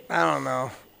shit. I don't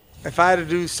know. If I had to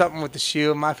do something with the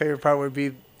Shield, my favorite part would be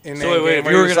in that So wait, game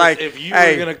where he was like, if you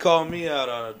hey, were gonna call me out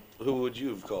on it, who would you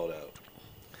have called out?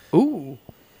 Ooh,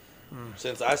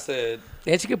 Since I said,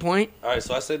 that's a good point. all right,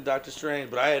 so I said Doctor Strange,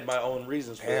 but I had my own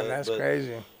reasons for damn, that. that's but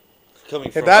crazy. Coming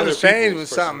If from Doctor other Strange people's was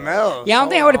something personalities. else. Yeah, I don't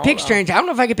think I would have Hold picked on. Strange. I don't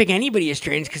know if I could pick anybody as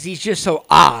Strange because he's just so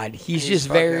odd. He's just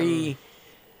fucking- very,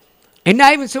 and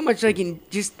not even so much like in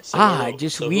just So odd, who-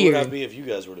 just so Who would that weird. be if you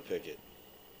guys were to pick it?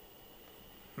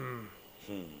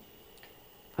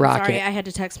 Rocket. Sorry, I had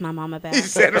to text my mama back. He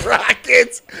said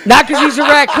Rockets. Not because he's a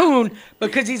raccoon,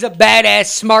 because he's a badass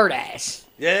smartass.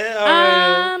 Yeah, all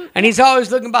right. And he's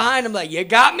always looking behind him like, you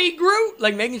got me, Groot?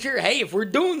 Like making sure, hey, if we're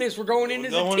doing this, we're going in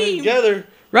as a Going in team. together.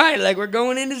 Right, like we're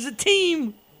going in as a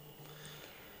team.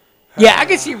 Yeah, I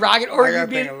can see Rocket, or I you'd gotta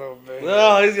be, think a little bit.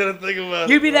 No, he's gonna think about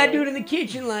it. you'd be that dude in the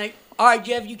kitchen like, all right,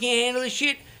 Jeff, you can't handle this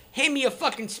shit. Hand me a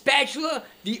fucking spatula,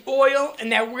 the oil,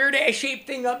 and that weird-ass shaped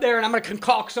thing up there, and I'm going to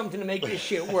concoct something to make this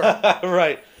shit work.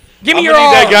 Right. Give me I'm your gonna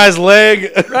all. need that guy's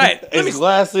leg, Right. Let me his s-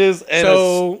 glasses, and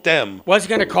So- a stem. What's it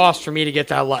going to cost for me to get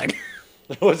that leg?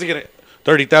 What's he gonna?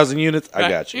 30,000 units. I Right.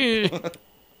 got you.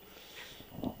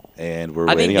 And we're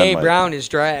I think waiting on Dave Mike. Brown is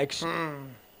Drax.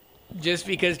 Just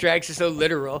because Drax is so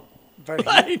literal.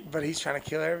 But he's trying to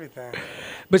kill everything.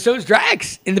 But so is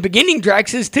Drax. In the beginning,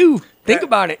 Drax is too. Think That-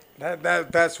 about it.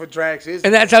 That's what Drax is.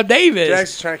 And that's how Dave is.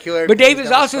 Drax is trying to kill everything. But Dave He's is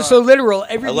dumb as also fuck. so literal. I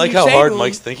Everything like you how say hard to him-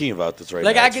 Mike's thinking about this right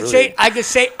Like now. I It's could really-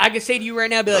 I could say to you right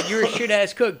now, be like, you're a shit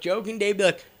ass cook, joking. Dave be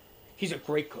like, he's a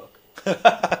great cook.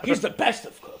 He's the best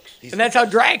of cooks. And that's how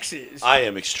Drax is. I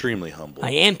am extremely humble.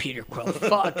 I am Peter Quill.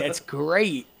 Fuck, that's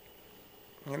great.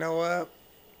 You know what?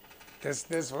 This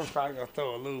one's probably gonna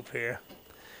throw a loop here.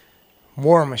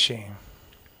 War Machine.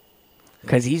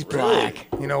 Because he's black.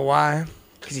 You know why?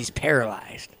 Because he's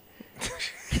paralyzed.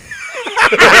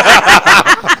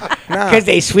 Nah, Because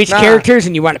they switch characters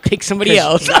and you want to pick somebody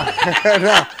else.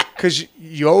 no, because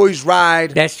you always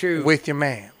ride. That's true. With your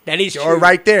man. That is You're true.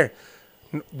 right there.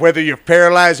 Whether you're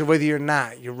paralyzed or whether you're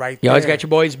not, you're right You there. always got your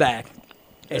boys back.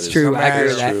 That's true. I agree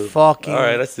with that. true. Fucking. All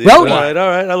right, I see. Rhodey. All right.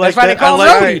 I like That's why they that. call I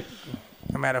him like Rhodey.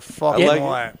 it. No matter fucking I like it.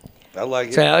 what. I like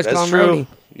it. So I was That's calling true. Rhodey.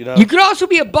 You know. You could also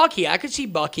be a Bucky. I could see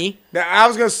Bucky. Now, I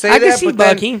was gonna say I could that, see but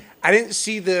then Bucky. I didn't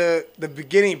see the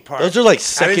beginning part. Those are like I didn't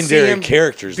see secondary him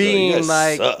characters. though. You being guys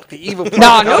like suck. the evil. No,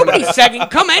 part. nobody's second.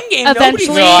 Come Endgame. Nobody's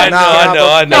Eventually- second. I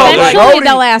know. No, Eventually, Rhodey-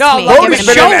 they'll ask no, me. Rhodey's Give Rhodey's it a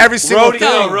been shot. in every single Rhodey, thing.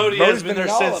 no, Rhodey has Rhodey's been there in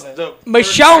all since of it. the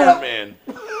Michonne. man.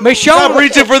 Stop Michonne,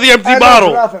 reaching for the empty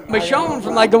bottle. Michonne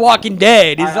from like The Walking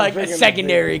Dead is I'm like a drinking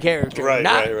secondary character. Right,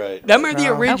 Not, right. Them are the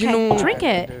No. original. Okay, drink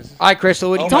it. All right,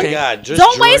 Crystal, what do Oh you my think? God! Just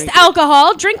Don't waste drink it.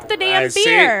 alcohol. Drink the damn I see.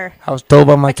 beer. I was told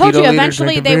by my I told you keto leader,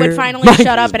 eventually drink a they would beer. finally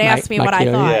shut up and ask me what I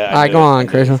keto, thought. Yeah, All right, I go knew- on, I knew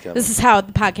Crystal. it was coming. This is how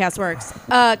the podcast works.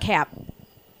 Cap.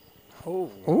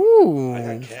 Ooh.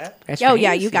 I got cat. That's Oh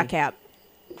yeah, you fancy. got Cap.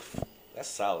 That's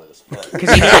solid as fuck. 'Cause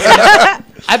he knows-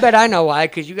 I bet I know why,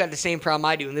 because you got the same problem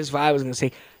I do, and this is why I was going to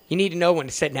say, you need to know when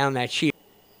to set down that shield.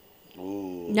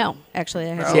 Ooh. No, actually,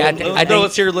 I have See, I No,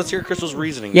 think- let's hear Crystal's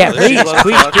reasoning. Yeah, now that she's please, allowed to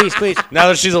please, talk. please, please. Now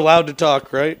that she's allowed to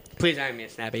talk, right? Please, I didn't mean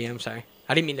to snap at you. I'm sorry.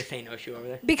 I didn't mean to say no shoe over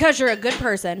there. because you're a good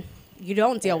person. You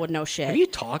don't deal with no shit. Have you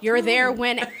talked? You're there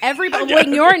when everybody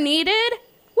when you're needed.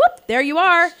 Whoop, there you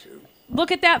are.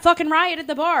 Look at that fucking riot at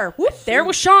the bar. Whoop, there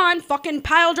was Sean fucking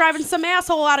pile driving some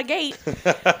asshole out of gate.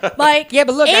 Like, Yeah,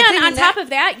 but look, I and think on in top that- of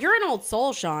that, you're an old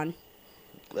soul, Sean.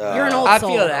 You're an old I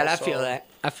soul. feel that. I feel that.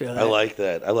 I feel that. I like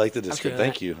that. I like the feel description. that.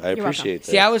 Thank you. I You're appreciate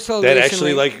that. See, I was told that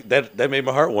recently- actually like that made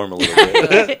my heart warm a little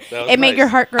bit. That was It made nice. your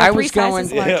heart grow I 3 was going-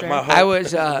 sizes larger. Yeah, my heart. I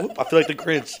was I feel like the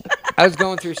Grinch. I was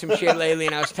going through some shit lately,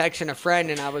 and I was texting a friend,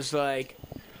 and I was like,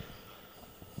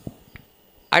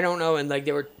 I don't know, and like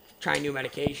they were trying new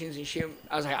medications and shit.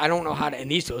 I was like, I don't know how to. And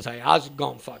these two was like, I was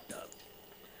going fucked up.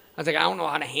 I was like, I don't know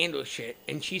how to handle shit.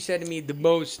 And she said to me the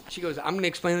most. She goes, I'm gonna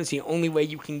explain this the only way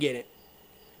you can get it.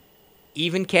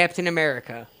 Even Captain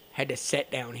America had to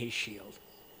set down his shield.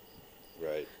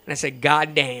 Right. And I said,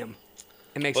 God damn.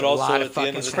 It makes But a also lot at of the end fucking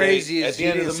of the sense. Crazy At is the you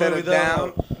end of didn't the set movie, it though-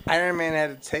 down. Iron Man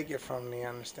had to take it from me.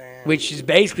 Understand? Which is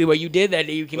basically what you did that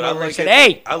day. You came But I over and like said, at,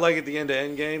 hey, I like at the end of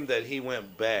Endgame that he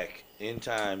went back in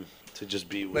time to just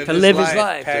be with to live his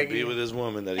life. to Peggy. be with his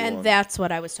woman that he And wanted. that's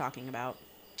what I was talking about.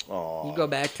 Aw. You go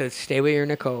back to stay with your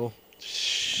Nicole.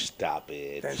 Shh, stop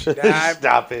it. Then she died.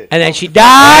 Stop it. And then she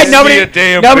died. Give Nobody, me a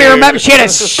damn nobody beer. remembers. She had a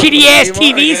shitty ass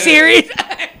TV Yeah. series.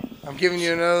 I'm giving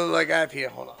you another like idea.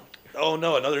 Hold on. Oh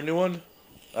no, another new one.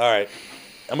 All right,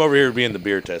 I'm over here being the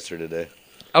beer tester today.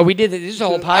 Oh, we did this. This is a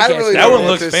whole I podcast. really That don't one know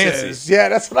what looks this fancy. is. Yeah,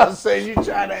 that's what I was saying. You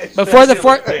trying to Before the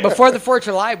 4th of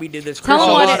July, we did this. Tell Chris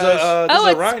them what Wallace- it is. this Oh,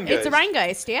 is a Rheingeist. it's a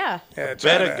Rheingeist, yeah. yeah,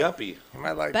 Beta guppy. I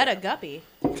might like Betta guppy.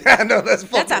 that. No, that's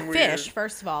That's a fucking weird. fish,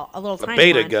 first of all. A little A tiny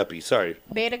beta one. guppy. Sorry.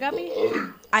 Beta guppy?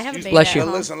 I have a beta Bless at you. But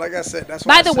home. listen, like I said, that's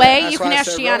why By I the said- way, that's you why can I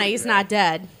ask said Gianna. road He's trip. not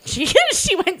dead.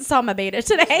 She went and saw my beta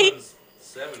today.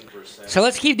 7%. So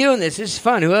let's keep doing this. This is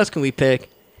fun. Who else can we pick?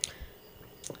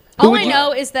 All would I you-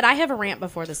 know is that I have a rant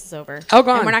before this is over. Oh,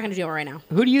 go on. And we're not going to do it right now.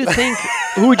 Who do you think?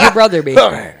 Who would your brother be?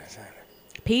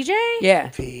 PJ? Yeah.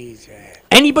 PJ.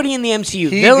 Anybody in the MCU?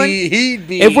 Villain? He'd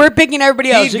be. If we're picking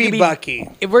everybody else, He'd it be could be Bucky.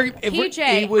 If we're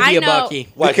PJ, he would I be a know- Bucky.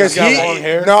 Why? Because Because he's got he long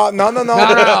hair. No,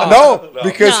 No.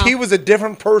 because No. he was a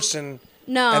different person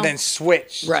No. and then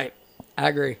switched. Right. I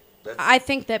agree. I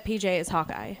think that PJ is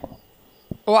Hawkeye.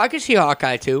 Well, I could see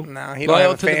Hawkeye too. No, he don't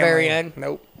Loyal have a to family. the very end.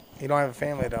 Nope. He don't have a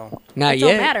family though. Not It yet.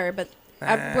 don't matter, but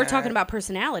we're talking about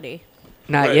personality.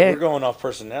 Not Right, yet. we're going off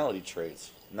personality traits,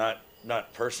 not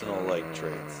personal like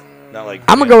traits. Not like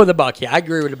I'm gonna go with the Bucky. I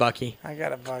agree with the Bucky I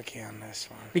got a Bucky on this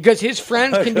one. because his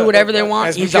friends can do whatever they want.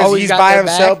 That's He's because always he's got by their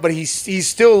himself, back. but he's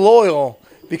still loyal.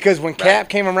 Because when Cap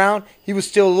came around, he was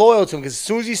still loyal to him. Because as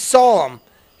soon as he saw him,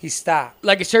 he stopped.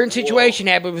 Like a certain situation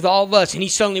happened with all of us, and he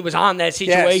suddenly was on that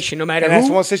situation, Yes. no matter and who.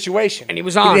 that's one situation. And he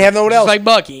was He on. didn't have no one just else. like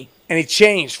Bucky. And he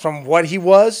changed from what he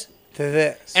was to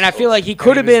this. And I feel like he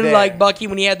could have was been there. like Bucky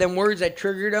when he had them words that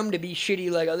triggered him to be shitty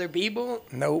like other people,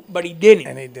 Nope. but he didn't.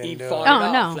 And he didn't do fought it. it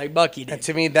Oh, off no. like Bucky did. And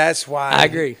to me, that's why. I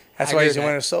agree. That's I why agree he's a with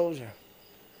that. Winter Soldier.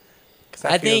 'Cause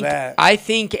I feel think that. I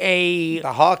think a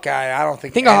The Hawkeye, I don't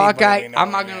think. think a anybody Hawkeye. knows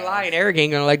I'm not gonna him. lie, and Eric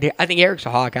ain't gonna like it. I think Eric's a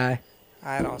Hawkeye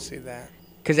I don't see that.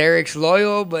 because Eric's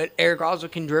loyal, but Eric also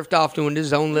can drift off to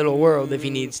his own little world if he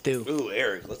needs to. Ooh,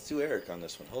 Eric. Let's do Eric on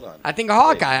this one. Hold on. I think a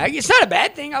Hawkeye. It's not a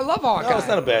bad thing. I love Hawkeye. No, it's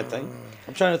not a bad thing.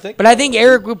 I'm trying to think. But I think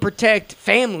Eric would protect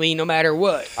family no matter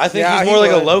what. I think Yeah, he's he more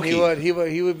like a would. Loki. He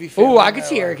would be. Ooh, feeling I could that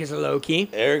see way. Eric as a Loki.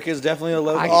 Eric is definitely a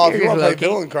Loki. I Oh, if Eric you is want to play Loki.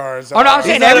 villain cards. Oh, no, I'm He's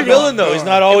saying not a everything. villain though. He's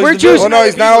not always We're the choosing- Well, villain. no,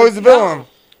 he's not always the villain.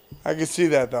 I can see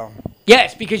that though.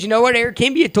 Yes, because you know what? Eric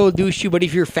can be a total douche, but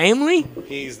if you're family,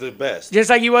 He's the best. just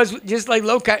like he was, just like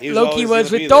Loki He was was always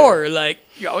with gonna be Thor, like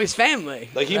you're always family.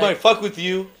 Like he might fuck with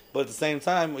you, but at the same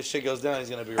time, when shit goes down, he's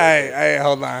gonna be right Hey, there. hey,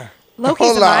 hold on. Loki's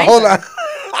hold a on, mind hold on.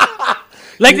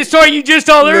 Like the story you just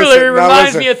told Listen, earlier now reminds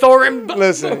listen. me of Thor and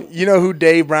Listen, you know who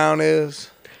Dave Brown is?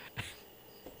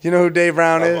 You know who Dave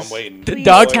Brown Oh, is? I'm waiting. Please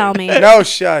Doug- tell me. No,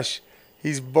 shush.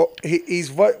 He's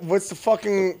what? What's the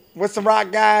fucking? What's the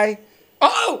rock guy?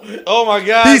 Oh, Oh my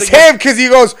god. He's him because he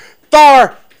goes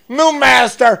Thor, new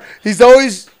master. He's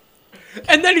always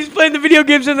and then he's playing the video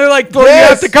games and they're like, Thor, Yes. you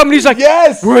have to come. And he's like,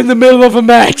 yes, we're in the middle of a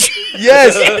match.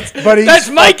 yes. But he's That's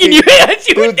Mike and you. fucking- That's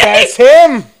you Dude, and Dave. that's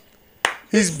him.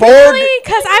 He's bored.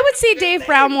 Because I would see Dave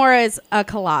Brown more as a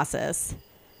Colossus.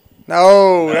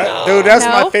 No, dude, that's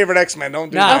No? my favorite X-Men. Don't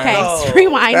do No. that. Okay, No.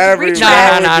 rewind. That'd be Retread.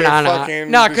 bad No, with no, your no.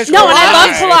 fucking No, 'cause destroy- No, and I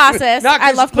love Colossus. Colossus. Not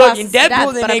I love look, Colossus. in to death, Deadpool,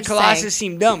 but they I'm made just Colossus saying.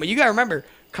 seem dumb, but you gotta remember,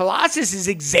 Colossus is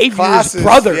Xavier's Colossus,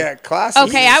 brother. Yeah, Colossus.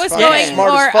 Okay, is I was fucking going smart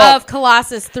as more fuck. of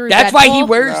Colossus through That's Deadpool. why he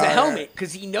wears the No, helmet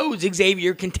because he knows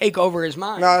Xavier can take over his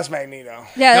mind. No, that's Magneto.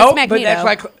 Yeah, that's Nope, Magneto. but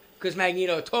that's why because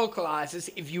Magneto told Colossus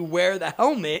if you wear the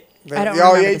helmet, I don't Oh,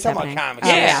 remember yeah, you this talking happening. about comics?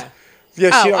 Oh, yeah. Yeah,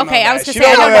 Oh, she don't okay, know I was that. gonna She say, I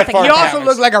don't know know that nothing far He about also comics.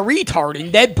 looked like a retard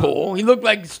in Deadpool. He looked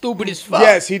like stupid as fuck.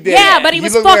 Yes, he did. Yeah, but he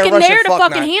was looked like a fucking Russian there to fuck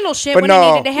fucking nut. handle shit But when no.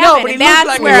 it needed to No, happen. but he and looked that's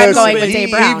like where a I'm Listen, going with he, Dave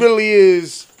he Brown. really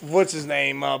is. What's his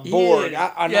name? Borg.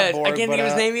 Yeah. I'm Yes, not Borg. I can't but, think of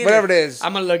his name either. Whatever it is.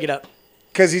 I'm gonna look it up.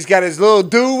 Because he's got his little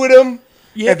dude with him,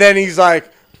 Yeah. and then he's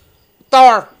like,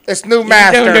 Thor, it's new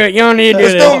master. Don't do it. You don't need to do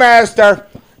It's it. new master.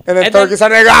 And then And Thor then- gets out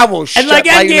there, I will shut And like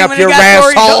lighting Endgame, up when he your got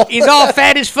Thor, asshole. he's all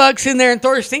fat as fuck sitting there, and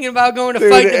Thor's thinking about going to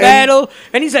Dude, fight the and- battle,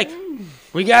 and he's like,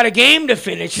 "We got a game to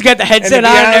finish." He's got the And to headset be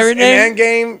on and honest, everything. in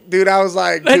Endgame, dude, I was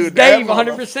like, That's dude, that Dave,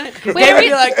 mother- 100%.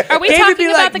 Wait, are we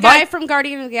talking about the guy from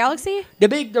Guardian of the Galaxy? the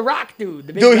Rock dude?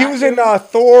 The big Dude, he rock was dude. in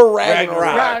Thor Ragnarok.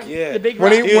 Ragnarok. Yeah. The big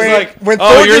When rock he He was when, like, when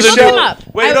 "Oh, Thor you're just the Look him showed, up.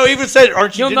 Wait, no, he even said,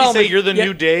 "Aren't you?" You'll Did know he say me. you're the Yeah.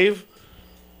 new Dave?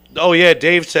 Oh yeah,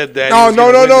 Dave said that. He No, was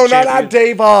no, gonna no, win the no, not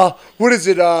champion. Dave. What is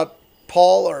it?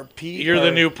 Paul or Pete? You're or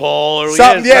the new Paul, or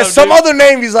some, yeah, some dude. other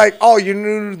name. He's like, oh, you're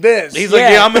new to this. He's like,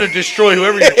 Yeah. yeah, I'm gonna destroy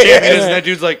whoever your champion is, and that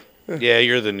dude's like, yeah,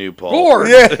 you're the new Paul. Gorg.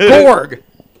 Yeah. Gorg.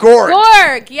 Gorg.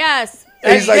 Gorg, yes.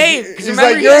 That's like- Dave. 'Cause he's remember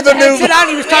like, he "You're had the new-" headset on,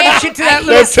 he was talking shit to that I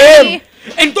little. That's can't him.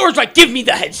 see. And Thor's like, "Give me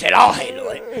the headset, I'll handle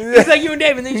it." He's like, "You and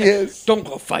Dave," and then he's like, Yes. "Don't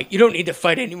go fight. You don't need to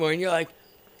fight anymore." And you're like,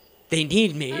 "They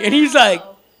need me." And he's like,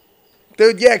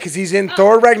 Dude, yeah, because he's in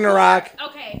Thor Ragnarok.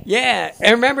 Okay. "Yeah."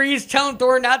 And remember, he's telling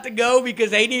Thor not to go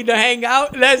because they need to hang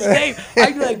out. And that's Dave.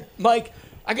 I'd be like, "Mike,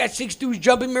 I got 6 dudes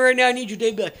jumping me right now. I need you."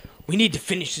 Dave be like, we need to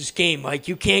finish this game. Like,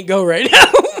 you can't go right now.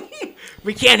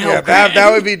 We can't help. Yeah,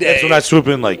 that would be That's Dave. when I swoop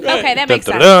in like. Okay, that makes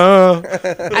sense.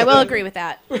 dun-dun-dun. I will agree with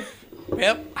that.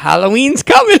 Yep. Halloween's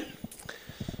coming.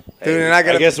 Dude, and I I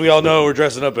gotta. guess we all know what we're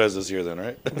dressing up as this year, then,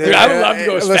 right? Dude, I would love to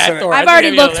go as Listen, Fat Thor. I've I already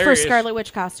think that'd looked be for hilarious. Scarlet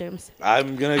Witch costumes.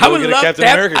 I'm gonna I go would get a love Captain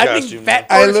that. America I costume. think Fat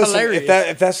man. Hey, Thor's listen. hilarious.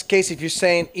 If that's the case, if you're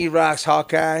saying E-Rock's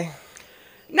Hawkeye,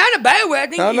 Not in a bad way. I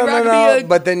think no, E-Rock no, could no. be a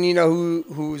But then you know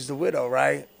who's the widow,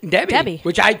 right? Debbie.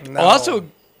 Which I No. also...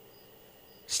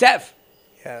 Steph.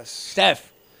 Yes.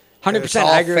 100%. It's all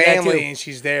I agree with that, family, too. and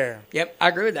she's there, Yep, I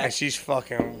agree with and that. she's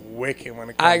fucking wicked when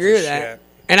it comes I agree to with shit. that.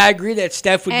 And I agree that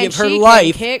Steph would And give her she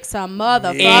life. can kick some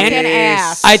motherfucking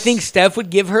Yes. ass. I think Steph would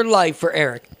give her life for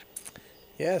Eric.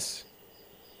 Yes.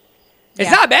 It's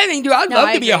Yeah. not a bad thing, dude. I'd No, love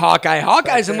I to be a agree. Hawkeye.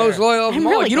 Hawkeye's the Right most there. loyal of I'm them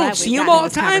all. really You glad don't we've see him gotten all the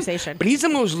this time, conversation. but he's the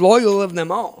most loyal of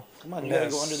them all. Come on, you gotta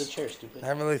go Yes. under the chair, stupid. I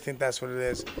really think that's what it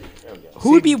is.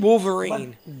 Who would be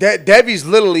Wolverine? Debbie's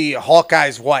literally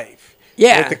Hawkeye's wife.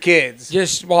 Yeah. With the kids.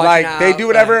 Just watching like they out, do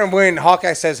whatever, like- and when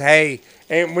Hawkeye says, "Hey,"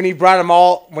 and when he brought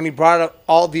up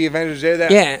all the Avengers there,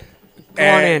 that Yeah. Go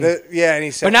on in. and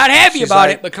he said, But not happy she's about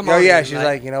like, it, but come oh, on yeah, in, she's like-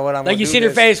 like, you know what, I'm Like gonna you do see her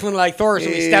this. face when like Thor when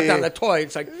he stepped Yeah. on the toy.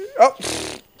 It's like, Oh,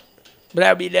 but that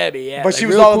would be Debbie. Yeah. but like, she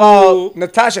was real all cool. about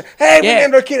Natasha. Hey, we Yeah.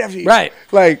 named our kid after you. Right.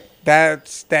 Like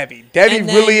that's Debbie. Debbie And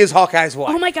then- really is Hawkeye's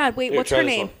wife. Oh my god, wait, Here, what's try her this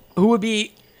name? one. Who would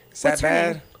be? Is that what's her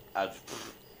bad? name?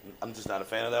 I'm just not a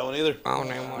fan of that one either. I don't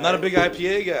know. I'm not a big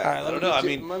IPA guy. All right, I let don't me know. I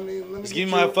get you- mean, let me just get give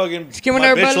me you- my fucking give me my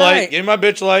her bitch Bud light. Light. Give me my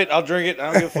bitch light. I'll drink it.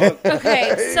 I don't give a fuck.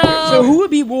 Okay, So so who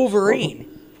would be Wolverine?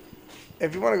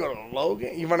 If you want to go to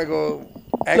Logan, you want to go.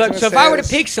 Look, X-Men so if I were to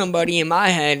status? pick somebody in my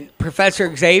head,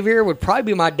 Professor Xavier would probably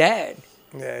be my dad.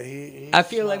 Yeah, he's I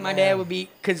feel like my dad would be,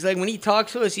 because like when he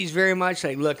talks to us, he's very much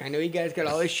like, look, I know you guys got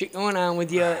all this shit going on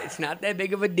with you. It's not that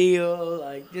big of a deal.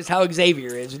 Like, just how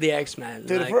Xavier is with the X-Men.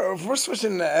 Dude, Like, if we're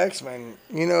switching to X-Men,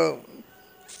 you know,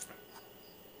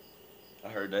 I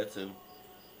heard that too.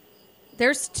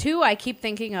 there's two I keep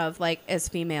thinking of, like, as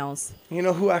females.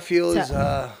 who I feel is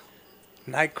So-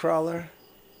 Nightcrawler.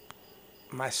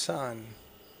 My son,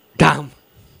 damn,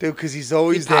 dude, because he's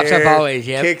always He pops there. up always,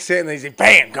 yep. Kicks it and he's like,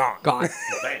 bam, gone. gone.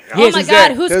 Oh my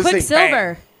god, who's Those things,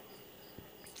 Quicksilver?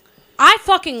 I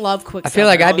fucking love Quicksilver. I feel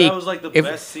like I'd be. That was like the if-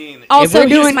 best scene. Also, we're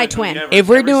he's doing- my twin. If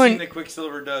we're Every doing- scene that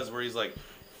Quicksilver does, where he's like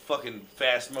fucking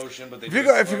fast motion, but they If do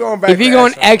you're, it if you're slow. going back, If you're to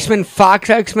going X-Men, X-Men, Fox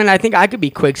X-Men, I think I could be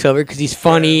Quicksilver because he's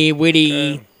funny,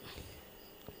 witty,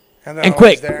 and, and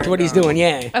quick. That's what he's doing.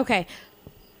 Yeah. Okay,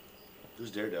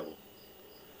 Who's Daredevil?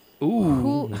 Ooh,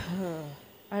 who?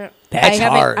 that's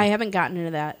hard. I haven't gotten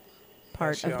into that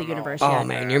part Actually, of the I don't know. universe Oh yet.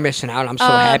 man, you're missing out. I'm so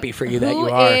happy for you that you Who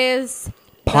are. is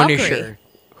Punisher.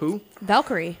 Who?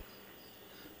 Valkyrie?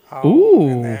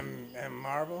 Ooh. And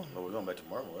Marvel. Oh, we're going back to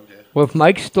Marvel. Okay. With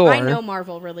Mike Storr. I know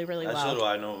Marvel really, really So do well.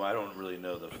 I know. I don't really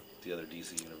know the other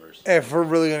DC universe. If we're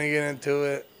really gonna get into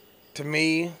it, to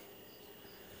me,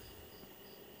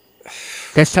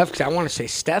 That's tough because I want to say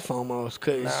Steph almost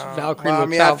because no. Valkyrie Well, I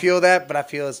looks mean, out. I feel that, but I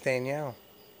feel it's Danielle.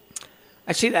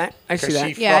 I see that. I see Because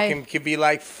that. she Yeah, fucking could be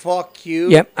like, fuck you.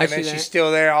 Yep, I and then see she's that.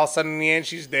 still there. All of a sudden, in the end,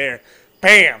 she's there.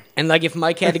 Bam. And like if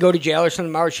Mike had to go to jail or something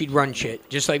tomorrow, she'd run shit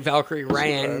just like Valkyrie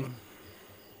ran.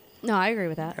 No, I agree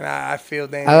with that. And I feel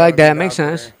Danielle. I like would that. be Makes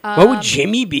out sense. there. What would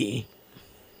Jimmy be?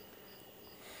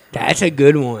 That's a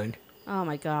good one. Oh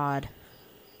my god.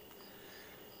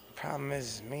 Problem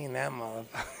is, me and that motherfucker.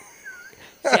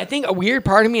 See, I think a weird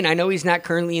part of me, and I know he's not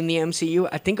currently in the MCU,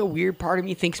 I think a weird part of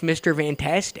me thinks Mr.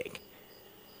 Fantastic.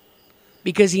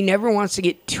 Because he never wants to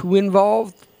get too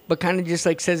involved, but kind of just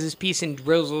like says his piece and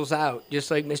drizzles out,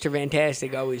 just like Mr.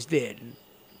 Fantastic always did.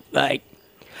 Like,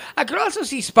 I could also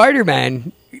see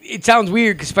Spider-Man. It sounds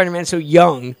weird because Spider-Man's so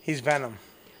young. He's Venom.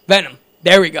 Venom.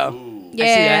 There we go.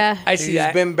 Yeah. I see He's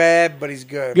that. been bad, but he's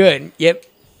good. Good. Yep.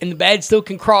 And the bad still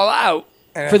can crawl out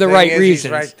And for the thing right is, reasons.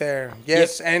 He's right there.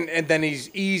 Yes, and then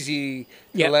he's easy to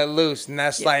Yep. let loose, and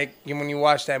that's like when you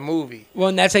watch that movie. Well,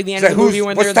 and that's like the end It's of like, the movie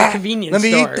when they're what's at the that? convenience Let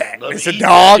me store. eat that. Let It's me a eat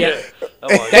dog. Yeah. Oh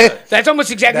my god. That's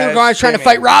almost exactly what I That's was trying to Jimmy.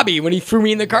 fight Robbie when he threw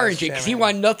me in the car and That's shit. Because he Jimmy.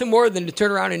 wanted nothing more than to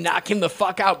turn around and knock him the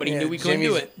fuck out, but he knew we couldn't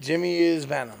do it. Jimmy is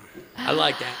Venom. I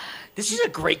like that. This is a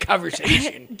great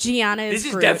conversation. Gianna is This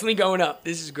is Groot. definitely going up.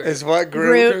 This is great. Is what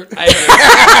Groot? Groot.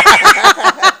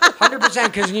 100%,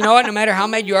 because you know what? No matter how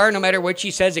mad you are, no matter what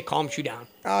she says, it calms you down.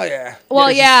 Oh yeah. Well,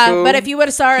 This is yeah, cool. but if you would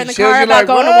have saw her in the She shows car you about like,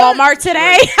 going what? to Walmart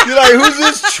today, You're like, who's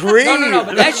this tree? No,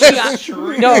 but that's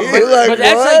Gianna. No, You're like, but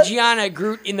that's what? like Gianna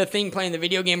Groot in the thing playing the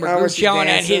video game where Oh, Groot's she's yelling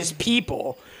at dancing. his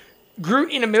people.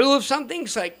 Groot in the middle of something,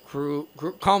 it's like Groot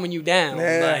calming you down.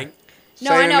 Yeah. Like, No,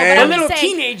 Say I the know, but name. A I'm little just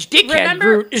saying, teenage dickhead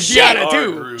remember- Groot is Shit. Gianna,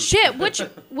 too. Groot. Shit,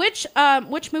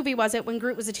 which movie was it when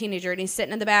Groot was a teenager and he's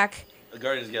sitting in the back?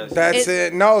 Guardians of the Galaxy. That's It-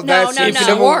 it. No, No, that's no, no.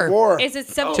 Civil War. Is it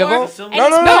Civil Civil War? War? And No,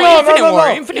 he's no, no, playing- no, Infinite no, War,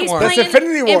 no. Infinite He's War. That's playing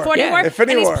Infinity War. Infinity Yeah. War.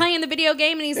 Infinity and he's War. playing the video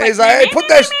game and he's He's like, like, hey, put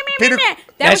that Peter. that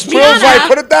That's was Quill's like, Gianna.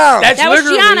 put it down. That's That was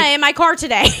literally- Gianna in my car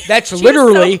today. That's She was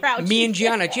literally so proud. me and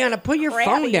Gianna. Gianna, put your phone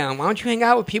Crabby. down. Why don't you hang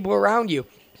out with people around you?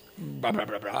 Blah, blah,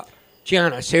 blah, blah.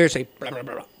 Gianna, seriously. Blah, blah,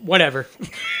 blah, blah. Whatever.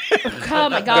 Oh my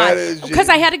That god! is Because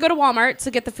I had to go to Walmart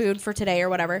to get the food for today or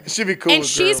whatever. She'd be cool And with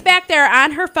she's girl. back there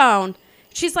on her phone.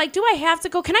 She's like, "Do I have to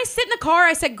go? Can I sit in the car?"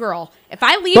 I said, "Girl, if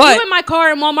I leave But- you in my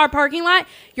car in Walmart parking lot,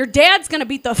 your dad's gonna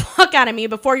beat the fuck out of me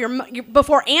before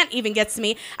before Aunt even gets to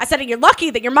me." I said, "You're lucky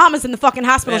that your mom is in the fucking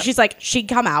hospital." Yeah. She's like, "She'd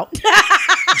come out."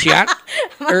 Gianna.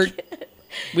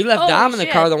 We left Oh, Dom in the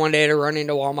shit. car the one day to run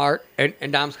into Walmart, and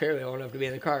Dom's clearly old enough to be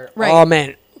in the car. Right. Oh,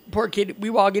 man. Poor kid. We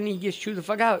walk in and he gets chewed the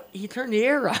fuck out. He turned the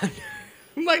air on.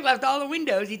 Mike left all the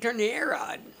windows. He turned the air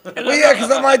on. Well, yeah,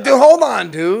 because I'm like, dude, hold on,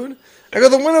 dude. I go,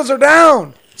 the windows are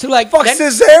down. So, like, Fuck that-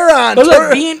 this air on. But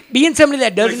look, Turn- being somebody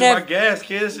that doesn't Wasting my have... gas,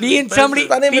 kids. being somebody- It's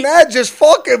not even that. Just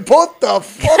fucking put the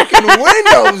fucking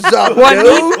windows up,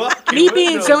 Well, dude. me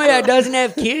being somebody that doesn't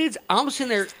have kids, I'm sitting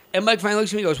there, and Mike finally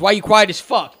looks at me and goes, "Why you quiet as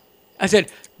fuck?" I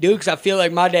said, "Dude, because I feel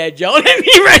like my dad yelling at me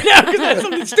right now because that's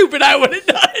something stupid I would have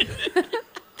done."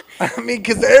 I mean,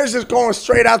 because the air's just going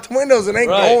straight out the windows and ain't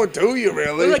Right. going to you, But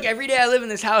really. like every day I live in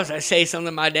this house, I say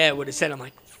something my dad would have said. I'm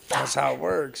like, That's how it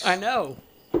works. I know.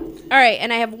 All right,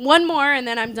 and I have one more, and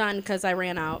then I'm done because I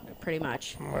ran out pretty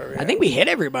much. I think we hit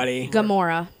everybody.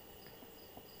 Gamora.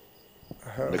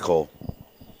 Nicole.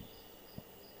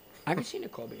 I can see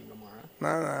Nicole being Gamora.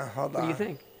 No, hold on. What do you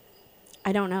think?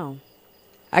 I don't know.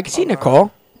 I can see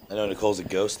Nicole. I know Nicole's a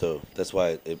ghost though. That's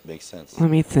why it makes sense. Let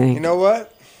me think. You know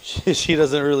what? She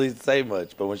doesn't really say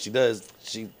much, but when she does,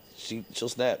 she'll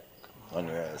snap on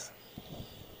your ass.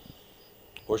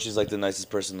 Or she's like the nicest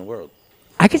person in the world.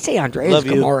 I could say Andrea's Love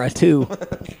you. Gamora too.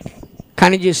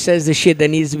 Kind of just says the shit that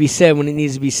needs to be said when it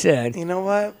needs to be said. You know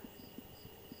what?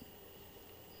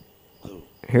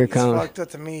 Here it It's comes. fucked up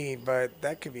to me, but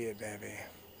that could be a Debbie.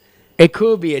 It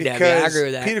could be a Debbie. I Because agree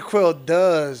with that. Peter Quill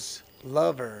does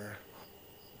love her.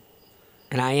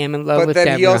 And I am in love But with then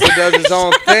Deborah. he also does his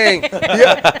own thing.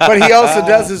 Yeah, but he also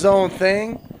does his own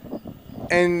thing.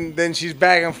 And then she's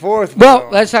back and forth. with Well,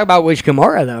 him. let's talk about which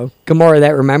Gamora, though. Gamora that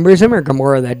remembers him or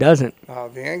Gamora that doesn't? Oh,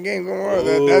 the Endgame Gamora,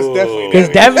 that's definitely Because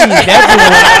Debbie. Debbie's definitely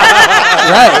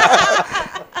right.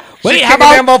 Wait, She how kicking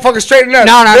that about... motherfucker straight in the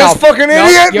No, no, This no. fucking No,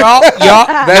 idiot.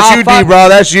 That's no, you, fuck. D-Bro.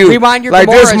 That's you. Rewind your like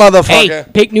Gamoras. this motherfucker. Hey,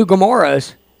 pick new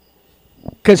Gamoras.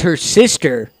 Because her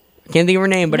sister, I can't think of her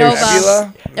name, but Nova. her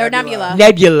Nebula? Or Nebula.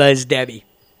 Nebula's Debbie.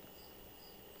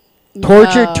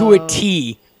 Tortured to a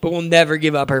T, but will never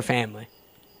give up her family.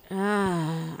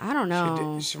 I don't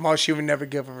know. She would never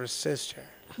give up her sister.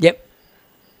 Yep.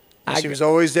 She was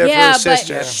always there Yeah, for her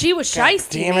sister. but she was God shisty,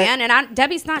 damn it. man, and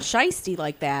Debbie's not shisty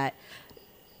like that.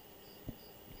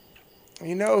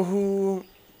 You know who?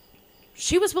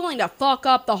 She was willing to fuck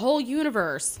up the whole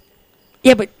universe.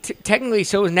 Yeah, but technically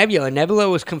so was Nebula. Nebula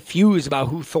was confused about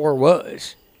who Thor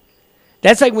was.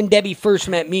 That's like when Debbie first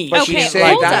met me. But She she Okay, didn't saved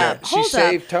like hold Diana. up, She hold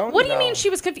saved up. Tony, What do you though, mean she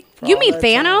was confused? for You all mean that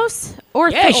time. Thanos or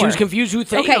Yeah, Thor? she was confused who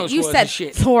Thanos Okay, you was said and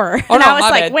shit. Thor, Oh, and no, I was my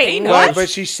like, bad. wait, Thanos. what? But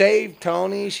she saved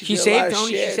Tony. She did a saved lot of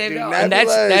Tony. shit, She saved dude. it all. And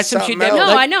Nebula that's is some shit. something Debbie, else.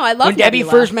 No, I know. I love when Debbie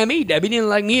Nebula. first met me, Debbie didn't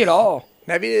like me at all.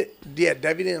 Debbie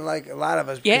didn't like a lot of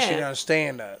us because Yeah. she didn't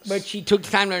understand us. But she took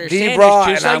the time to understand D-Bro, us,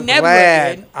 and just like I'm Nebula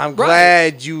glad. did. I'm Right.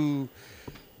 glad you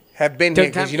have been Took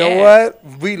here because time- you know yeah. what?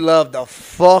 We love the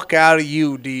fuck out of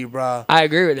you, D-Bro. I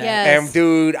agree with that. Yeah. And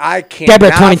dude, I can't Deborah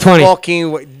 2020.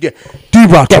 fucking wait.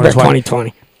 D-Bro Deborah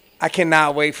 2020. I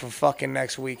cannot wait for fucking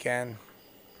next weekend.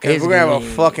 Because It's we're going to have gonna a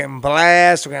be- fucking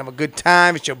blast. We're going to have a good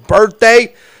time. It's your birthday.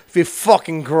 It'll be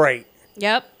fucking great.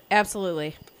 Yep,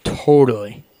 absolutely.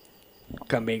 Totally.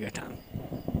 Gonna be a good time.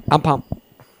 I'm pumped.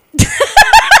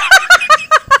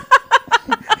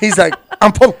 He's like,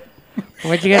 I'm pumped.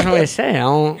 What you guys want me to say? I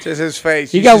don't. Just his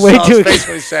face. You got just way saw his too. face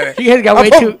when he said it. You guys got I'm way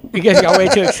pumped. too. You guys got way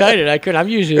too excited. I couldn't. I'm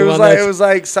usually It the was one like that's. it was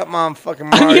like something on fucking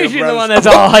Mario I'm usually the Brothers. one that's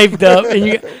all hyped up. And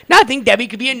you, no, I think Debbie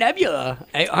could be a Nebula.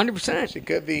 100%. It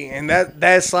could be, and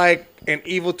that's like an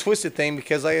evil twisted thing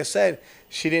because, like I said,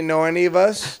 she didn't know any of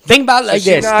us. Think about it like So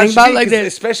she this. know how Think she about be, it like 'cause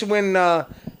this. especially when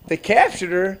they captured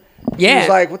her. He Yeah. was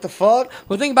like, "What the fuck?"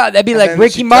 Well, think about it. That'd be And like then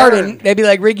Ricky she Martin. turned. That'd be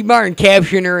like Ricky Martin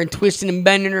capturing her and twisting and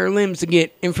bending her limbs to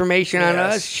get information on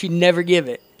Yes. us. She'd never give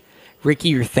it. Ricky,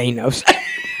 you're Thanos.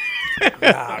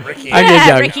 Nah, Ricky. I'm just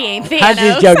joking. Ricky ain't I'm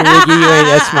just Thanos. joking, Ricky. You ain't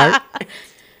that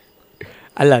smart.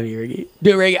 I love you, Ricky.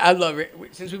 Dude, Ricky, I love Ricky.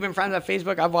 Since we've been friends on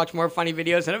Facebook, I've watched more funny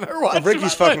videos than I've ever watched.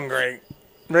 Ricky's fucking great.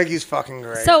 Ricky's fucking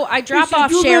great. So I dropped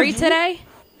off Sherry today,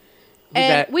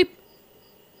 and that?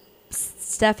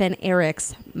 Steph and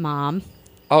Eric's mom.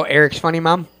 Oh, Eric's funny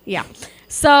mom? Yeah.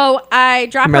 So I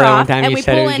drop her Remember that one off, time and you we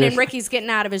said it pull was in, and just- Ricky's getting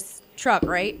out of his truck,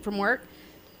 right, from work.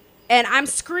 And I'm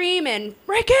screaming,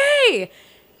 Ricky!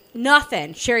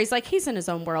 Nothing. Sherry's like, he's in his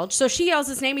own world. So she yells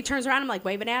his name. He turns around. I'm like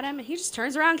waving at him. And he just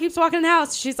turns around and keeps walking in the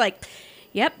house. She's like,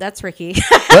 yep, that's Ricky.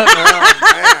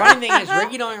 Funny thing is,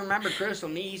 Ricky don't even remember Crystal.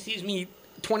 He sees me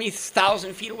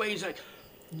 20,000 feet away. He's like,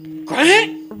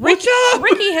 Grant, what's up?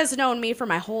 Ricky has known me for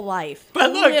my whole life.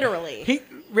 But look, Literally.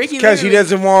 Ricky because he literally-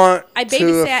 doesn't want I to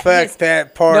babysat affect his-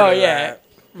 that part No, of yeah. that.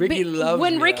 Ricky loves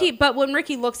when me, Ricky, though. but when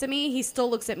Ricky looks at me, he still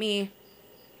looks at me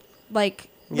like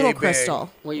little Yay big. Crystal.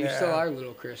 Well, you Yeah. still are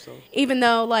little Crystal. Even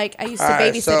though, like, I used to All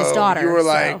right, babysit so his daughter. You were so.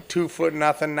 like 2 foot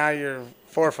nothing. Now you're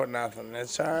 4 foot nothing.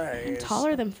 It's all right. I'm It's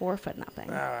taller than 4 foot nothing.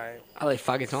 All right. I like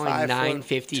fuck. It's only 5'2".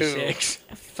 9:56.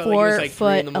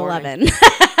 4'11".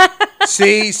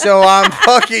 See, so I'm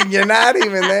fucking. You're not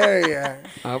even there yet.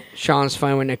 Oh, Sean's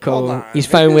fighting with Nicole. Hold on. He's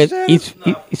fighting with Is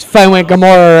he's fighting with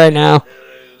Gamora right now.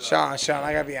 Sean,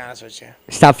 I gotta be honest with you.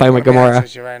 Stop fighting with I'm gonna be honest Gamora.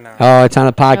 with you right now. Oh, it's on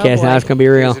the podcast boy. now. It's gonna be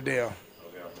real. Here's the deal.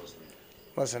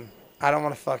 Listen, I don't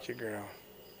want to fuck your girl.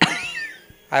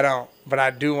 I don't, but I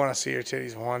do want to see her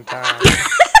titties one time.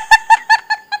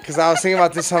 Because I was thinking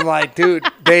about this, I'm like, dude,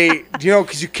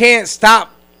 because you can't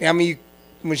stop. I mean,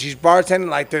 when she's bartending,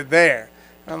 like they're there.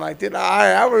 I'm like, dude,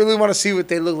 I really want to see what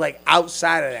they look like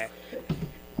outside of that.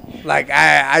 Like,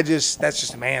 that's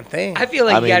just a man thing. I feel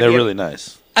like I you mean, gotta they're be, really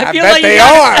nice. I feel bet like they you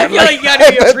gotta, are. I feel like you gotta I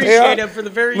be bet they are. appreciative for the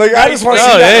very Like, I nice just wanna way.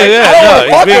 see Oh, that. yeah, Like, yeah. I don't No, wanna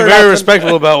he's fuck being her or very nothing.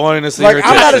 respectful about wanting to see Like, her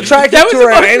I'm not tits. attracted That to was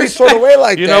her the in most any sort of way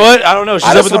like You that. know what? I don't know. She's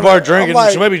I up just at the wanna- bar I'm drinking.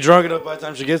 like- She might be drunk enough by the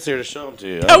time she gets here to show them to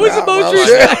you. That was the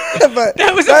most But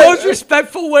that was the most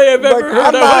respectful way I've ever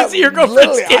heard. I want to see your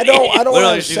girlfriend's literally, I don't want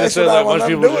Literally, to she sex just said with that her a bunch when of I'm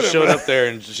people doing just it. showed man. up there,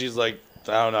 and she's like,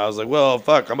 I don't know. I was like, well,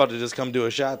 fuck, I'm about to just come do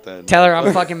a shot then. Tell her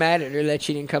I'm fucking mad at her that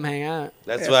she didn't come hang out.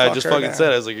 That's Yeah, why I fuck just her fucking down.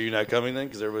 said. I was like, are you not coming then?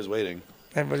 Because everybody's waiting.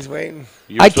 Everybody's waiting.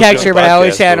 You were I supposed to be text on her, the but I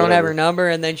always podcast say I or don't have her whatever. number,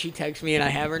 and then she texts me and I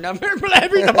have her number. But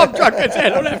every time I'm drunk, I say I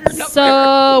don't have your number.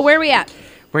 So where are we at?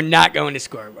 We're not going to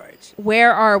scoreboards.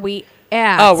 Where are we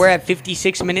at? Oh, we're at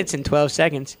 56 minutes and 12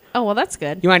 seconds. Oh, well, that's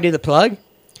good. You want to do the plug?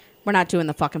 We're not doing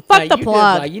the fucking No, fuck the you do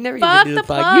plug. You never fuck even do the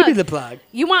plug. plug. You do the plug.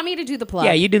 You want me to do the plug?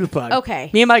 Yeah, you do the plug. Okay.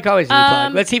 Me and Mike always do the plug.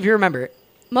 Um, Let's see if you remember it.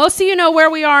 Most of you know where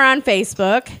we are on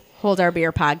Facebook. Hold Our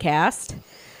Beer Podcast.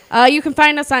 You can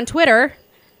find us on Twitter.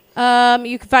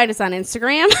 You can find us on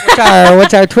Instagram.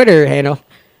 What's our Twitter handle?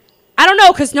 I don't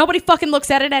know because nobody fucking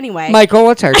looks at it anyway. Michael,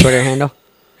 what's our Twitter handle?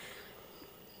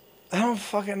 I don't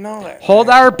fucking know it. Hold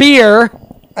our beer.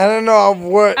 I don't know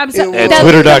what. I'm sorry. At the-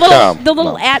 twitter.com. The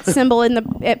little at symbol in the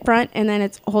at front, and then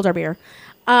it's Hold Our Beer.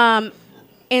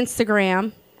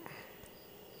 Instagram,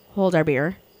 Hold Our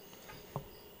Beer,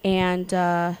 and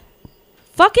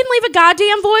fucking leave a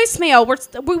goddamn voicemail.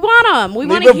 We want them. We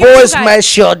want Leave to a hear voice you guys.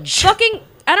 message. Fucking,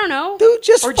 I don't know. Dude,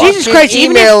 just Or fucking Jesus Christ,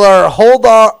 even email her.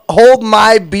 Hold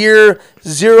my beer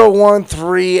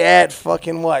 013 at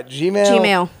fucking what? Gmail.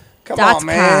 Gmail. Come dot on,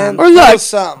 man. com. Or look, Do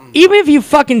something. Even if you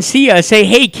fucking see us, say,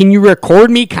 hey, can you record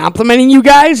me complimenting you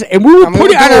guys? And we will I mean, put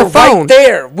we'll it on do our it phone. right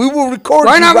there. We will record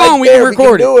Right you on our right phone, we there. can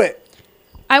record it. do it.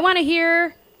 I want to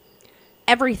hear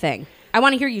everything. I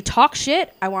want to hear you talk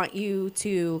shit. I want you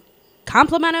to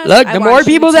compliment us. Look, I the want more you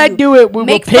people to that do it, we will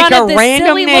make pick fun a of this random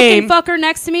silly name. looking fucker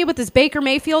next to me with his Baker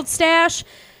Mayfield stash.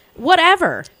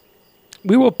 Whatever.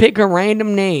 We will pick a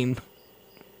random name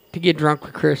to get drunk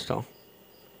with Crystal.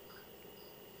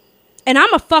 And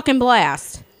I'm a fucking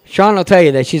blast. Sean will tell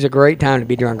you that she's a great time to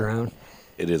be drunk around.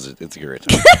 It is. It's a great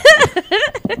time.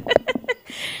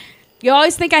 You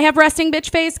always think I have resting bitch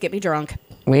face? Get me drunk.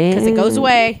 Because it goes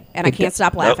away and I can't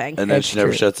stop Nope. laughing. And then That's she never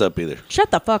true. shuts up either.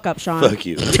 Shut the fuck up, Sean. Fuck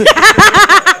you.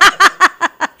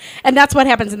 And that's what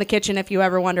happens in the kitchen if you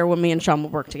ever wonder when me and Sean will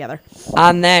work together.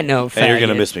 On that note, And you're going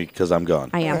to faggot. miss me because I'm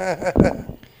gone. I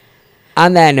am.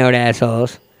 On that note,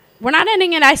 assholes. We're not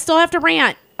ending it. I still have to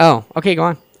rant. Oh, okay, go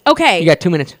on. Okay. You got 2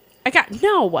 minutes. I got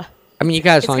no. I mean, you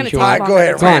got as It's long gonna as you take All want. right, go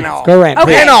ahead. Go on. Ran off. Go rant.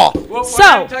 Okay. Ran off.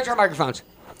 So- touch our microphones.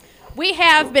 We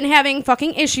have been having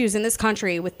fucking issues in this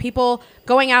country with people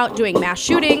going out doing mass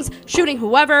shootings, shooting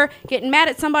whoever, getting mad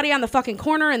at somebody on the fucking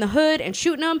corner in the hood and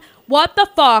shooting them. What the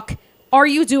fuck are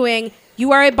you doing?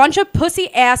 You are a bunch of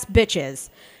pussy ass bitches.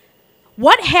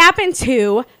 What happened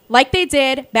to, like they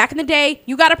did back in the day,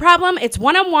 you got a problem, it's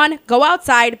one-on-one, go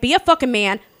outside, be a fucking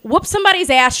man, whoop somebody's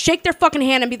ass, shake their fucking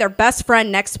hand, and be their best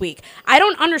friend next week. I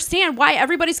don't understand why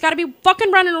everybody's got to be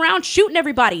fucking running around shooting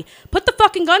everybody. Put the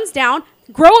fucking guns down.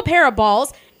 grow a pair of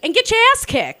balls, and get your ass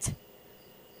kicked.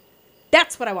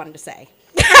 That's what I wanted to say.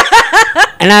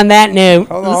 And on that note,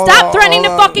 Stop threatening to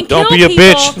fucking kill Don't be a people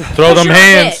bitch. Throw 'cause them you're a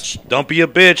hands. bitch. Don't be a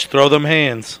bitch. Throw them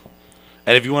hands.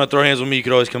 And if you want to throw hands with me, you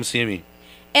could always come see me.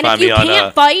 And Find if you me on,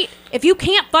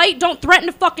 can't fight, don't threaten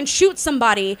to fucking shoot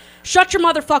somebody. Shut your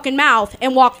motherfucking mouth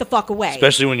and walk the fuck away.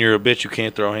 Especially when you're a bitch, you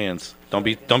can't throw hands. Don't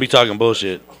be talking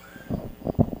bullshit.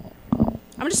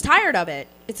 I'm just tired of it.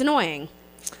 It's annoying.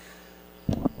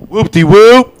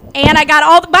 Whoop-de-whoop. And I got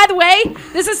all. By the way,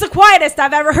 this is the quietest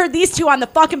I've ever heard these two on the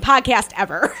fucking podcast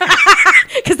ever,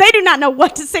 because they do not know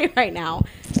what to say right now.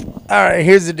 All right,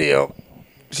 here's the deal.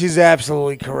 She's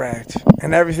absolutely correct.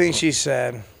 And everything she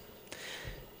said.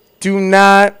 Do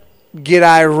not get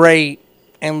irate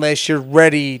unless you're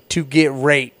ready to get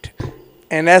raped.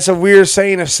 And that's a weird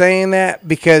saying of saying that,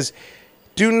 because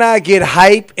do not get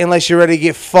hype unless you're ready to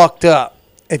get fucked up.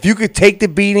 If you could take the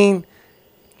beating,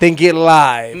 then get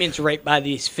live. it means right by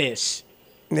these fists.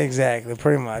 Exactly,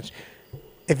 pretty much.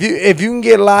 If you can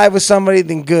get live with somebody,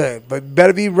 then good. But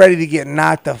better be ready to get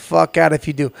knocked the fuck out if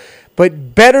you do.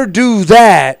 But better do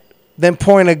that than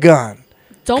point a gun.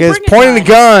 Don't Because bring a pointing a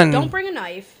gun, Don't bring a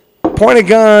knife. point a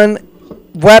gun,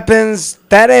 weapons,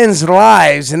 that ends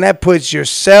lives, and that puts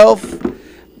yourself,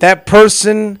 that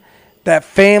person, that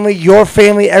family, your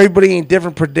family, everybody in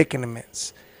different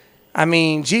predicaments. I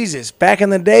mean, Jesus, back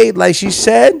in the day, like she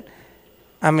said,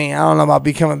 I mean, I don't know about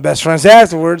becoming best friends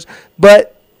afterwards,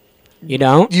 but You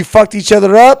don't? you fucked each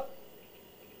other up,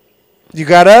 you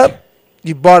got up,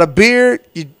 you bought a beer,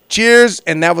 you cheers,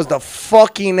 and that was the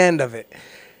fucking end of it.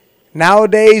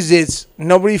 Nowadays, it's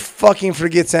nobody fucking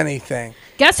forgets anything.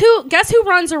 Guess who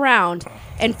runs around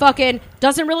and fucking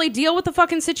doesn't really deal with the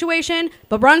fucking situation,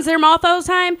 but runs their mouth all the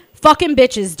time? Fucking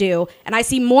bitches do. And I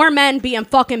see more men being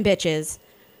fucking bitches.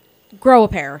 Grow a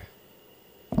pair.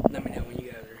 Let me know when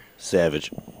you guys are. Savage.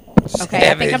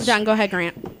 Okay, I think I'm done. Go ahead,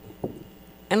 Grant.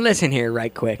 And listen here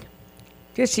right quick.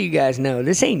 Just so you guys know,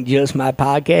 this ain't just my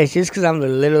podcast. Just because I'm the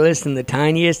littlest and the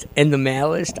tiniest and the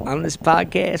malest on this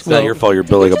podcast. It's not your fault you're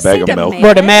building a just bag say of the milk. man?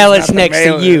 Well, the Not malest the next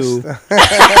to you.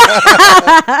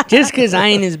 malest. Just because I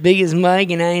ain't as big as Mike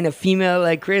and I ain't a female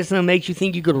like Crystal makes you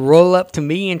think you could roll up to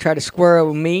me and try to square up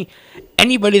with me.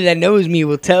 Anybody that knows me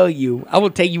will tell you I will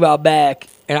take you out back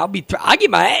and I'll get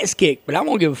my ass kicked, but I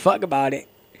won't give a fuck about it.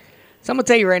 So I'm gonna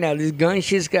tell you right now, this gun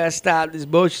shit's gotta stop. This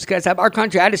bullshit's gotta stop. Our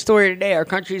country, I had a story today. Our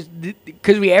country's,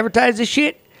 because we advertise this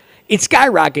shit, it's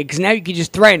skyrocketed because now you can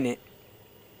just threaten it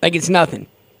like it's nothing.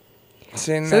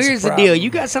 So here's the deal. You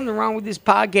got something wrong with this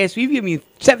podcast. We've given you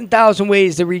 7,000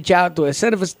 ways to reach out to us.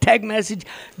 Send us a text message.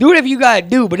 Do whatever you got to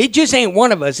do, but it just ain't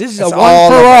one of us. This is It's a one all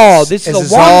for of all. us. This This is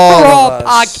is a one all for all of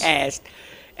us. podcast.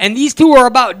 And these two are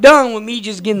about done with me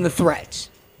just getting the threats.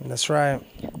 That's right.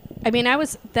 I mean,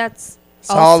 that's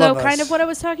all also of kind us. of what I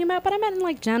was talking about, but I meant in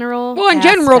like general. Well, in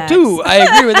general, aspects. too. I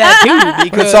agree with that, too.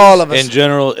 Because It's all of us. In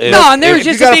general, No, and there's If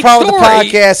you just got a a big problem with the story.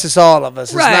 podcast, it's all of us.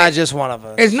 It's Right. not just one of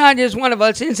us. It's not just one of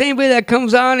us. It's anybody that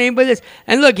comes on, anybody that's...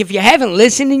 And look, if you haven't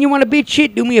listened and you want to bitch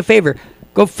shit, do me a favor.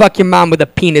 Go fuck your mom with a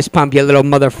penis pump, you little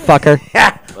motherfucker.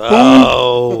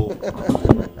 Oh.